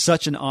it's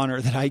such an honor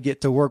that I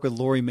get to work with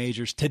Lori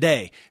Majors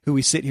today, who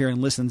we sit here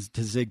and listen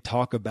to Zig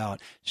talk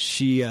about.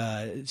 She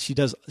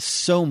does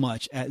so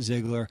much at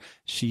Ziglar.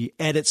 She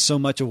edits so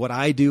much of what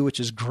I do, which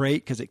is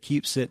great because it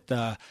keeps it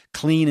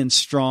clean and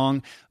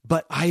strong.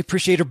 But I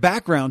appreciate her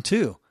background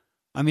too.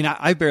 I mean,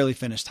 I barely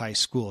finished high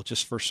school,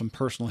 just for some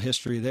personal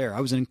history there. I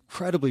was an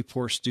incredibly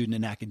poor student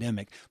in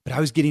academic, but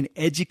I was getting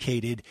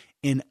educated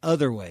in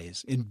other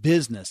ways, in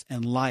business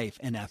and life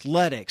and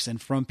athletics, and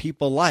from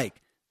people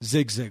like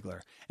Zig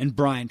Ziglar and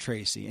Brian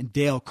Tracy and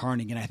Dale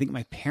Carnegie. And I thank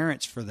my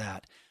parents for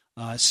that.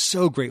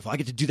 So grateful. I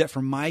get to do that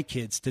for my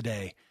kids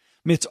today.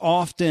 I mean, it's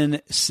often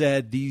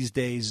said these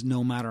days,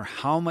 no matter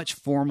how much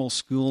formal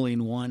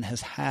schooling one has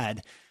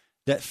had,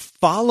 that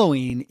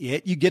following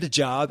it, you get a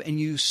job and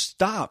you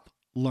stop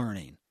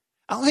learning.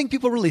 I don't think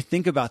people really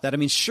think about that. I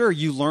mean, sure,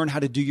 you learn how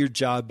to do your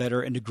job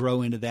better and to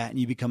grow into that, and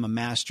you become a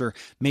master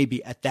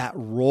maybe at that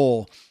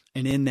role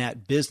and in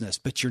that business,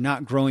 but you're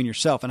not growing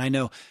yourself. And I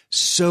know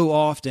so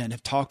often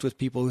have talked with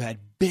people who had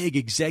big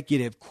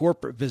executive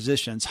corporate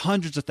positions,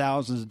 hundreds of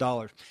thousands of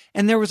dollars,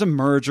 and there was a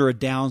merger, a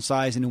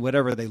downsizing, and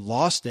whatever, they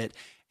lost it.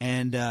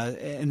 And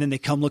then they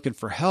come looking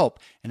for help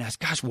and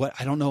ask, gosh,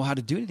 I don't know how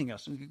to do anything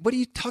else. What are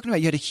you talking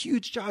about? You had a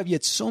huge job. You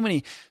had so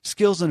many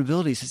skills and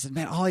abilities. I said,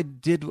 man,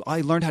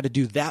 I learned how to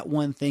do that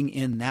one thing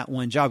in that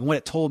one job. And what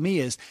it told me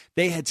is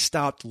they had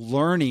stopped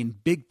learning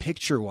big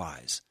picture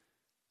wise.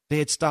 They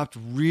had stopped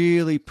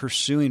really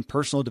pursuing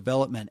personal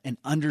development and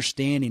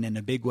understanding in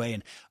a big way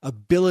and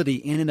ability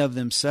in and of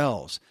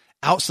themselves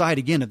outside,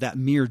 again, of that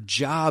mere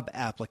job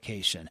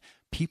application.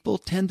 People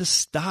tend to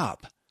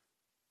stop.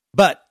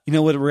 But you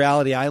know what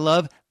reality I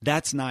love?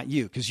 That's not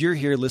you, because you're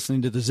here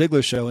listening to the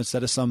Ziglar Show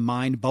instead of some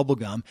mind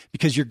bubblegum,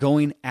 because you're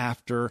going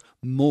after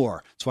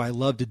more. That's why I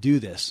love to do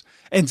this.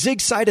 And Zig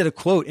cited a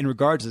quote in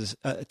regards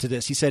to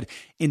this. He said,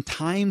 in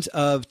times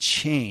of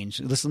change,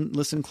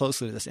 listen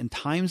closely to this, in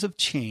times of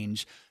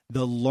change,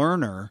 the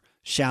learner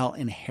shall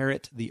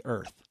inherit the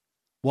earth,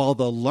 while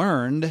the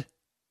learned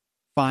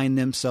find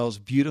themselves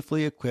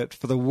beautifully equipped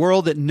for the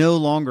world that no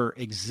longer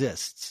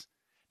exists.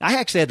 I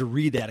actually had to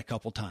read that a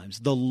couple times.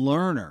 The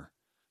learner,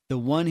 the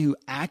one who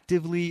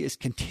actively is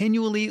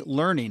continually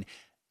learning,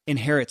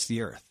 inherits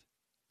the earth,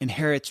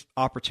 inherits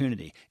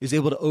opportunity, is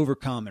able to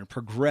overcome and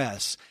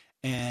progress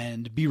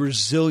and be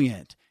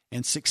resilient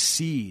and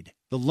succeed.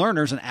 The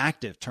learner is an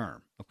active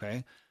term,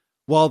 okay?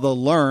 While the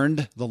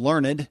learned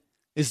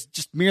is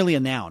just merely a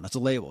noun. It's a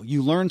label.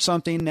 You learn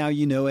something, now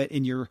you know it,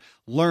 and you're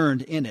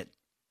learned in it.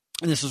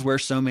 And this is where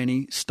so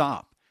many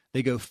stop.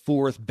 They go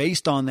forth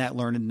based on that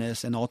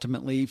learnedness and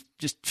ultimately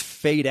just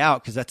fade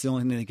out because that's the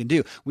only thing they can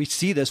do. We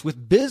see this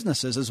with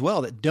businesses as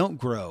well that don't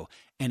grow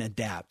and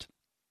adapt.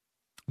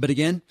 But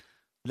again,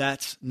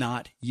 that's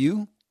not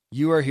you.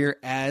 You are here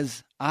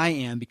as I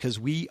am because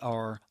we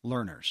are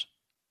learners.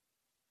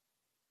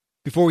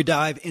 Before we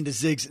dive into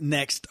Zig's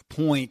next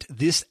point,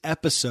 this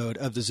episode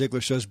of The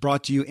Ziglar Show is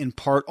brought to you in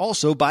part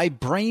also by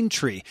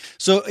Braintree.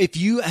 So if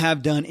you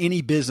have done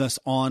any business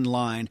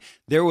online,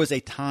 there was a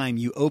time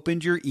you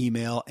opened your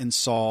email and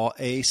saw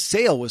a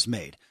sale was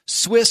made.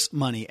 Swiss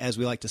money, as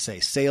we like to say,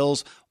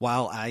 sales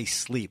while I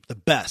sleep, the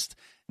best.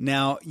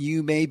 Now,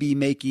 you may be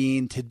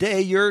making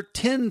today your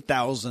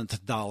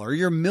 $10,000,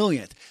 your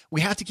millionth.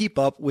 We have to keep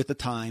up with the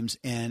times,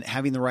 and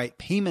having the right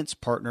payments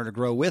partner to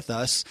grow with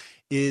us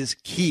is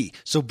key.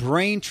 So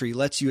Braintree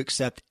lets you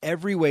accept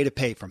every way to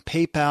pay, from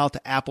PayPal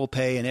to Apple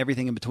Pay and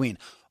everything in between.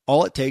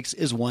 All it takes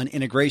is one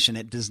integration.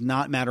 It does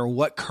not matter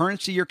what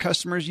currency your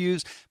customers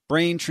use.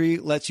 Braintree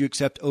lets you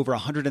accept over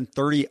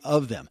 130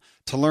 of them.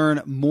 To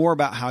learn more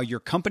about how your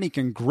company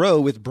can grow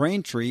with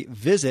Braintree,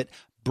 visit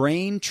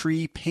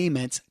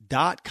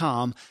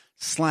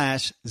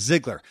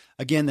BraintreePayments.com/Ziglar.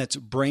 Again, that's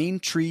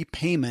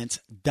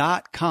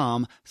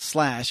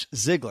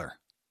BraintreePayments.com/Ziglar.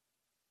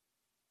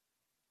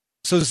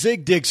 So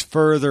Zig digs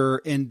further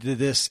into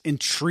this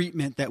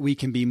entreatment that we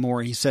can be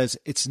more. He says,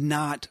 it's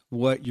not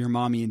what your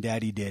mommy and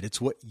daddy did. It's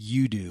what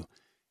you do.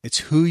 It's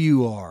who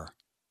you are.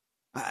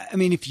 I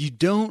mean, if you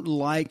don't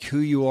like who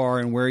you are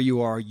and where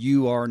you are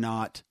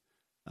not,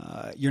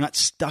 you're not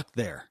stuck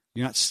there.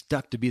 You're not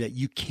stuck to be that.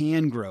 You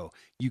can grow.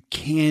 You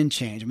can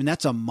change. I mean,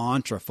 that's a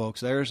mantra,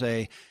 folks. There's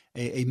a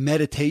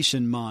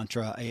meditation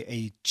mantra,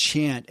 a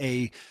chant,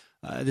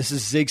 this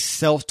is Zig's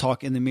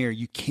self-talk in the mirror.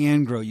 You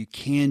can grow. You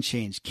can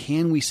change.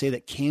 Can we say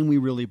that? Can we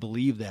really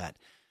believe that?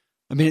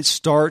 I mean, it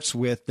starts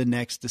with the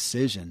next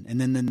decision and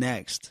then the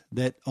next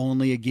that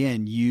only,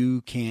 again,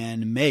 you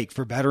can make,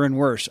 for better and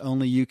worse,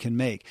 only you can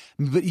make.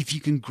 But if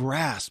you can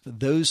grasp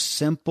those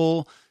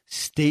simple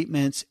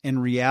statements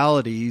and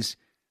realities,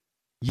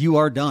 you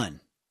are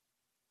done.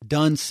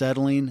 Done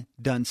settling,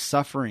 done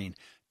suffering,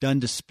 done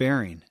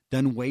despairing,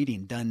 done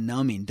waiting, done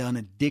numbing, done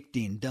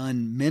addicting,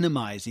 done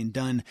minimizing,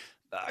 done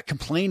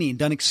complaining,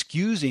 done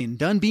excusing,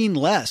 done being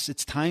less.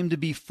 It's time to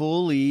be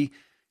fully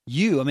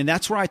you. I mean,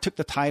 that's where I took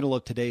the title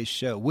of today's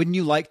show. Wouldn't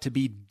you like to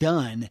be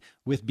done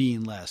with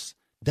being less?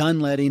 Done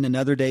letting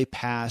another day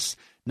pass,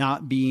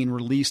 not being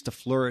released to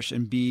flourish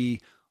and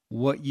be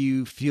what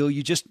you feel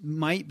you just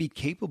might be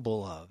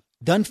capable of.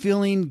 Done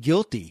feeling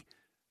guilty,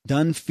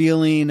 done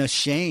feeling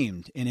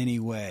ashamed in any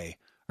way,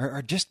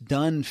 or just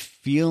done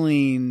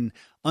feeling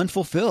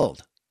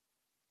unfulfilled.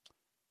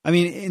 I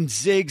mean, in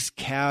Zig's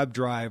cab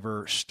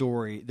driver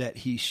story that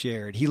he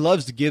shared, he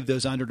loves to give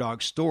those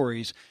underdog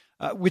stories,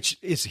 which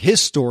is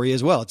his story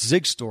as well. It's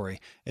Zig's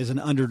story as an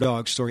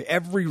underdog story.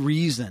 Every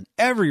reason,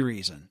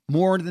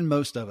 more than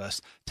most of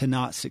us, to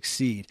not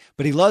succeed.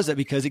 But he loves it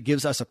because it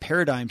gives us a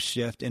paradigm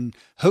shift and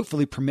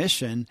hopefully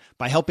permission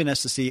by helping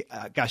us to see,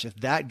 gosh, if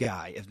that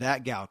guy, if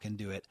that gal can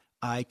do it,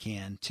 I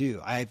can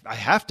too. I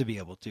have to be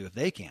able to if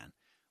they can.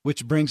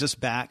 Which brings us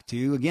back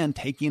to, again,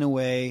 taking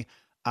away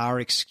our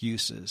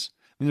excuses.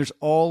 I mean, there's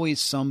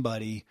always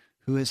somebody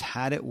who has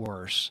had it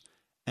worse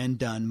and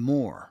done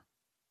more.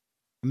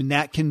 I mean,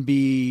 that can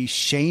be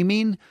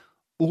shaming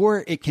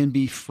or it can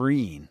be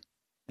freeing.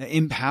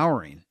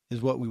 Empowering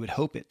is what we would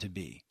hope it to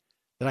be.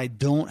 That I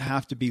don't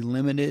have to be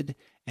limited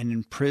and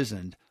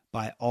imprisoned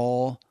by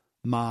all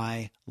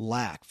my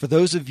lack. For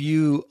those of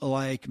you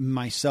like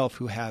myself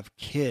who have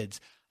kids,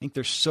 I think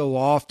there's so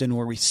often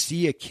where we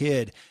see a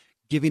kid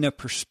giving a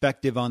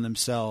perspective on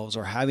themselves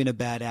or having a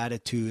bad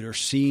attitude or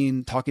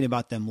talking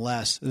about them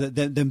less,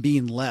 them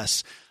being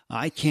less.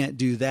 I can't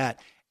do that.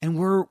 And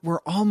we're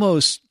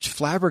almost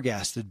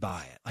flabbergasted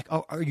by it. Like,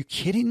 oh, are you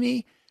kidding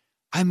me?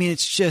 I mean,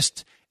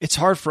 it's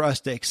hard for us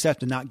to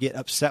accept and not get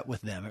upset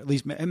with them. Or at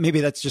least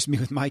maybe that's just me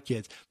with my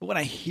kids. But when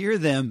I hear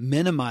them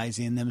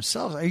minimizing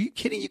themselves, are you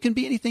kidding? You can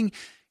be anything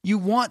you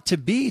want to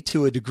be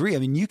to a degree. I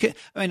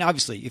mean,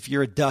 obviously, if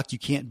you're a duck, you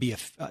can't be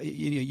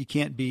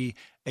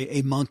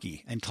a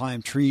monkey and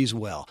climb trees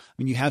well. I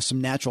mean, you have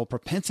some natural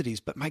propensities,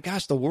 but my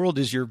gosh, the world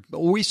is your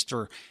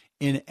oyster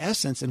in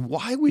essence. And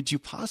why would you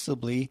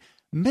possibly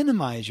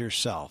minimize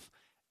yourself?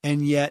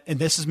 And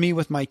this is me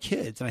with my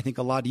kids, and I think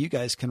a lot of you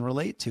guys can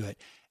relate to it.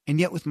 And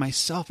yet with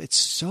myself, it's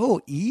so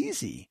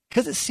easy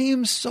because it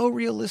seems so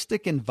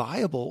realistic and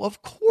viable.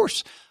 Of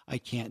course, I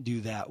can't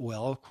do that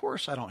well. Of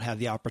course, I don't have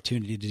the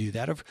opportunity to do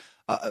that.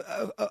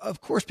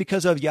 Of course,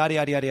 because of yada,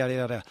 yada, yada, yada,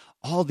 yada,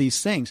 all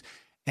these things.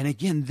 And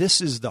again,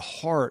 this is the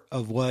heart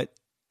of what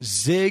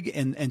Zig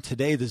and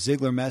today the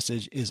Ziglar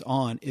message is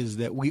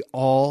that we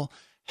all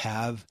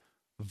have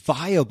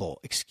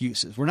viable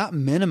excuses. We're not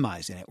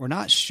minimizing it. We're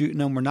not shooting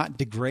them. We're not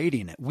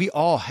degrading it. We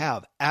all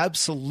have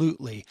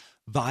absolutely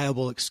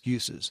viable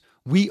excuses.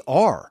 We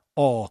are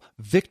all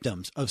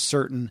victims of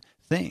certain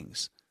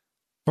things,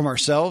 from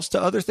ourselves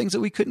to other things that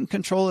we couldn't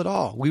control at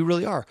all. We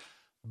really are.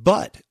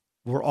 But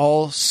we're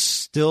all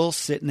still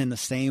sitting in the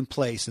same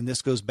place. And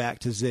this goes back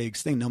to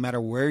Zig's thing. No matter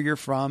where you're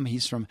from,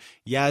 he's from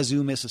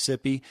Yazoo,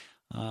 Mississippi.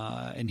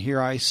 And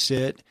here I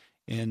sit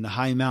in the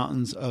high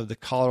mountains of the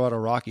Colorado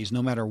Rockies.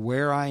 No matter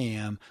where I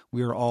am,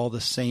 we are all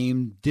the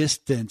same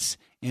distance,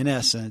 in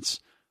essence,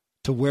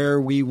 to where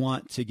we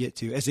want to get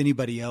to as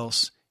anybody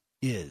else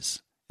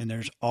is. And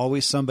there's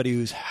always somebody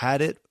who's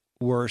had it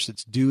worse.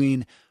 It's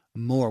doing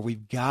more.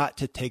 We've got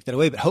to take that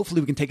away, but hopefully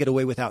we can take it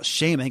away without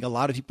shame. I think a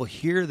lot of people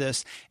hear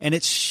this and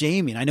it's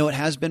shaming. I know it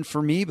has been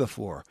for me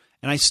before,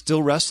 and I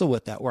still wrestle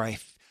with that, where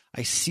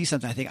I see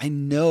something, I think, I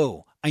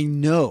know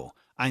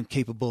I'm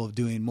capable of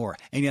doing more.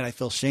 And yet I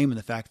feel shame in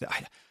the fact that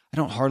I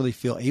don't hardly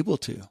feel able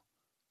to.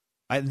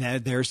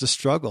 There's the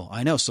struggle.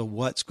 I know. So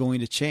what's going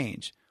to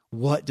change?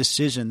 What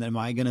decision am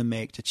I going to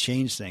make to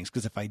change things?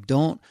 Because if I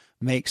don't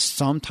make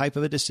some type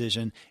of a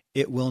decision,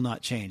 it will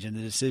not change. And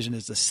the decision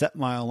is to set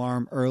my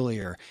alarm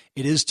earlier.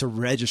 It is to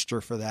register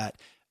for that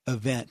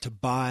event, to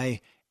buy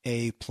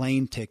a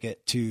plane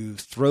ticket, to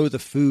throw the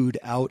food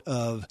out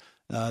of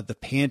the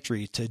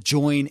pantry, to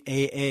join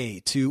AA,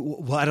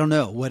 I don't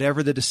know,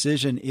 whatever the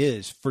decision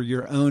is for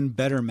your own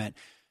betterment.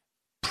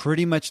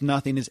 Pretty much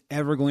nothing is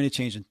ever going to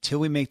change until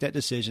we make that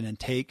decision and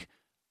take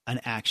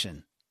an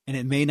action. And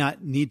it may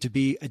not need to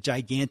be a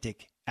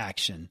gigantic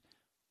action,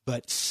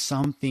 but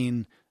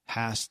something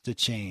has to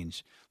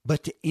change.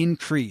 But to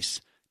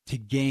increase, to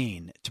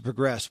gain, to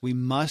progress, we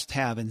must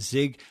have, and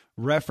Zig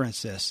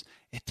referenced this,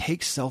 it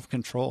takes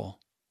self-control.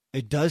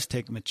 It does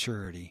take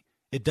maturity.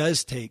 It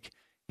does take,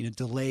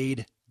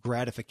 delayed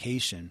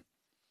gratification.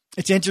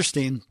 It's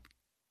interesting.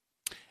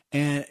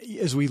 And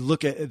as we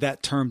look at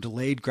that term,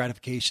 delayed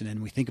gratification,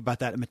 and we think about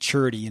that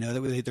maturity,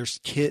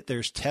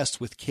 there's tests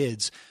with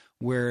kids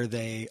where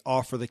they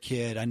offer the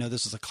kid, I know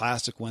this is a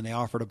classic one, they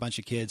offered a bunch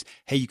of kids,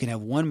 hey, you can have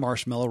one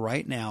marshmallow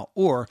right now,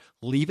 or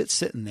leave it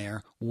sitting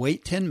there,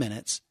 wait 10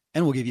 minutes,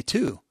 and we'll give you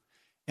 2.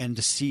 And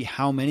to see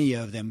how many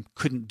of them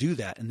couldn't do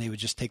that, and they would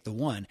just take the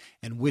one,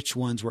 and which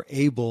ones were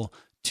able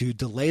to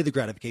delay the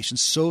gratification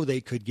so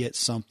they could get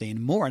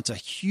something more. It's a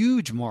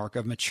huge mark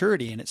of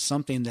maturity, and it's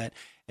something that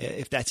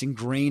if that's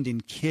ingrained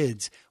in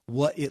kids,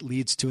 what it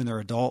leads to in their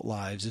adult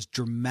lives is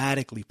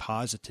dramatically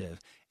positive.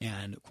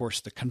 And of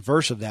course, the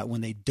converse of that,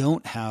 when they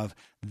don't have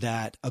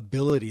that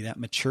ability, that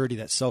maturity,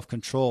 that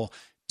self-control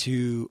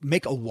to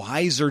make a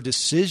wiser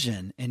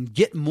decision and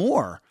get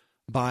more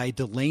by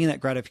delaying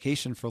that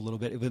gratification for a little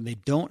bit, when they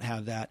don't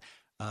have that,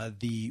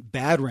 the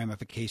bad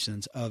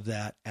ramifications of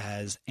that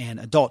as an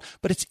adult.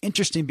 But it's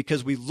interesting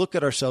because we look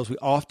at ourselves, we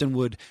often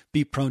would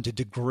be prone to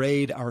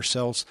degrade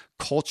ourselves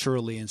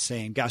culturally and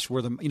saying, gosh,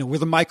 we're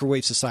the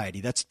microwave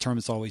society. That's the term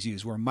that's always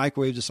used. We're a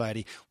microwave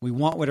society. We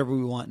want whatever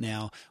we want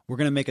now. We're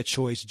going to make a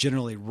choice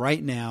generally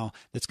right now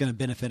that's going to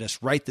benefit us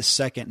right this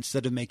second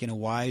instead of making a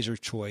wiser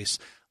choice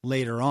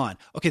later on.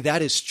 Okay,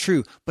 that is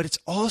true. But it's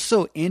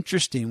also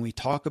interesting when we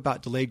talk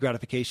about delayed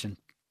gratification.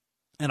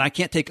 And I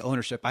can't take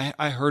ownership.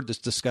 I heard this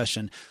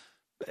discussion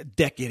a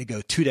decade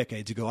ago, 2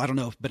 decades ago. I don't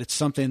know, but it's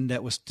something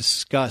that was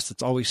discussed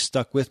that's always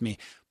stuck with me.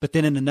 But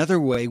then in another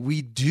way,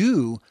 we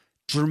do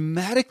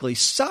dramatically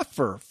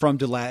suffer from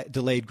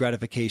delayed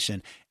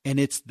gratification. And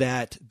it's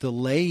that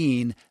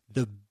delaying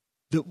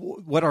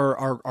what are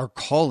our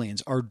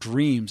callings, our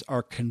dreams,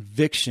 our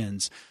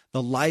convictions,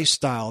 the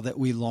lifestyle that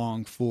we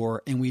long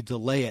for, and we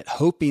delay it,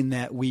 hoping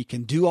that we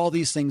can do all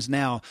these things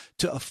now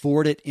to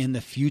afford it in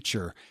the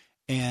future.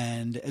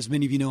 And as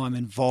many of you know, I'm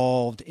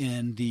involved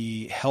in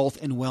the health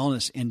and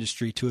wellness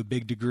industry to a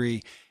big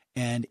degree.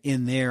 And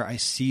in there, I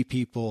see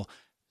people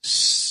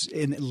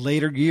in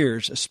later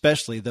years,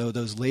 especially though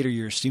those later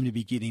years seem to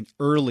be getting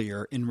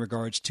earlier in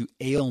regards to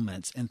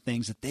ailments and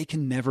things that they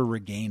can never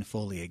regain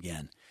fully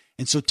again.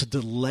 And so to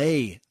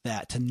delay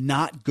that, to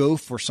not go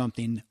for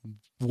something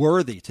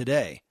worthy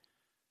today,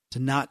 to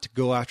not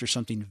go after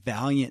something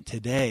valiant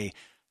today,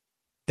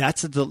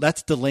 that's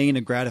delaying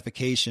a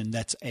gratification.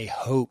 That's a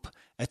hope.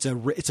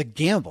 It's a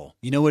gamble.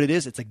 You know what it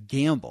is? It's a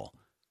gamble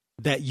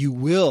that you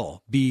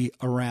will be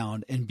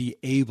around and be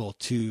able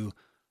to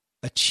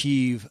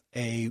achieve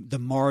the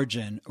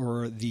margin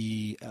or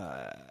the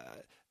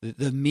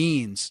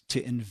means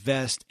to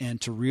invest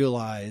and to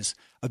realize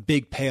a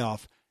big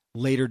payoff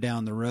later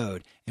down the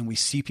road. And we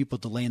see people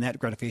delaying that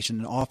gratification,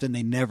 and often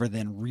they never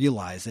then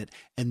realize it.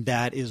 And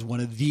that is one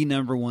of the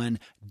number one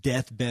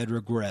deathbed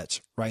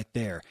regrets right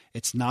there.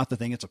 It's not the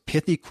thing. It's a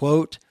pithy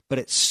quote, but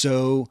it's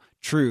so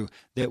true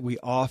that we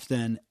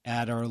often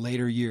at our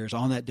later years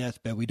on that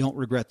deathbed, we don't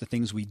regret the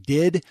things we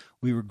did.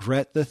 We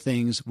regret the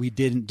things we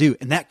didn't do.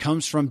 And that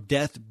comes from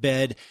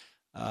deathbed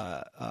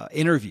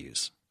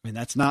interviews. I mean,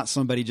 that's not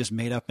somebody just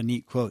made up a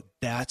neat quote.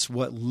 That's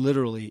what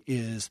literally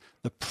is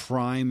the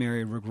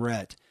primary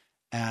regret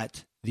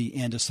at the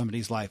end of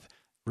somebody's life,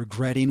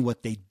 regretting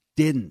what they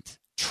didn't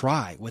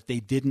try, what they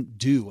didn't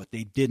do, what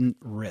they didn't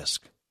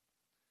risk.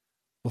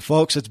 Well,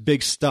 folks, it's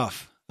big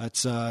stuff.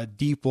 That's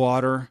deep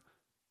water,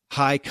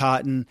 high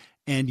cotton.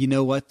 And you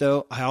know what,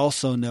 though? I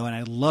also know, and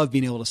I love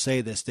being able to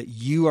say this, that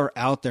you are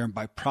out there, and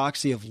by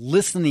proxy of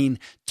listening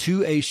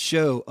to a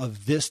show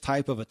of this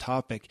type of a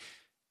topic,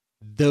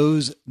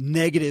 those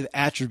negative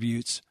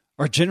attributes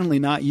are generally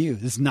not you.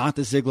 It's not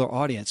the Ziglar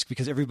audience,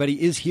 because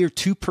everybody is here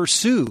to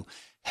pursue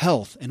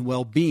health and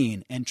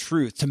well-being and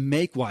truth, to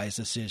make wise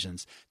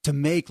decisions, to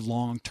make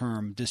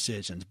long-term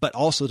decisions, but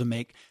also to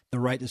make the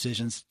right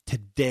decisions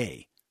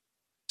today.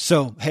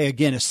 So, hey,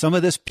 again, if some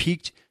of this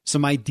piqued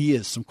some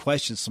ideas, some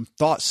questions, some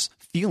thoughts,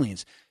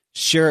 feelings,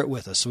 share it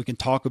with us so we can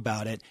talk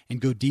about it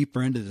and go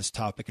deeper into this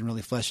topic and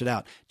really flesh it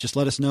out. Just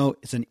let us know.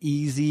 It's an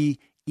easy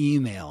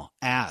email,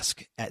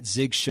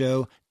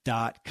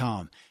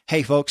 ask@zigshow.com.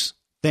 Hey, folks,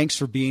 thanks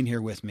for being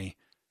here with me,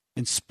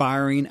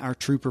 inspiring our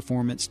true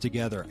performance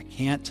together. I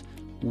can't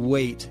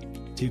wait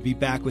to be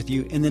back with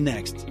you in the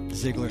next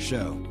Ziglar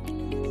Show.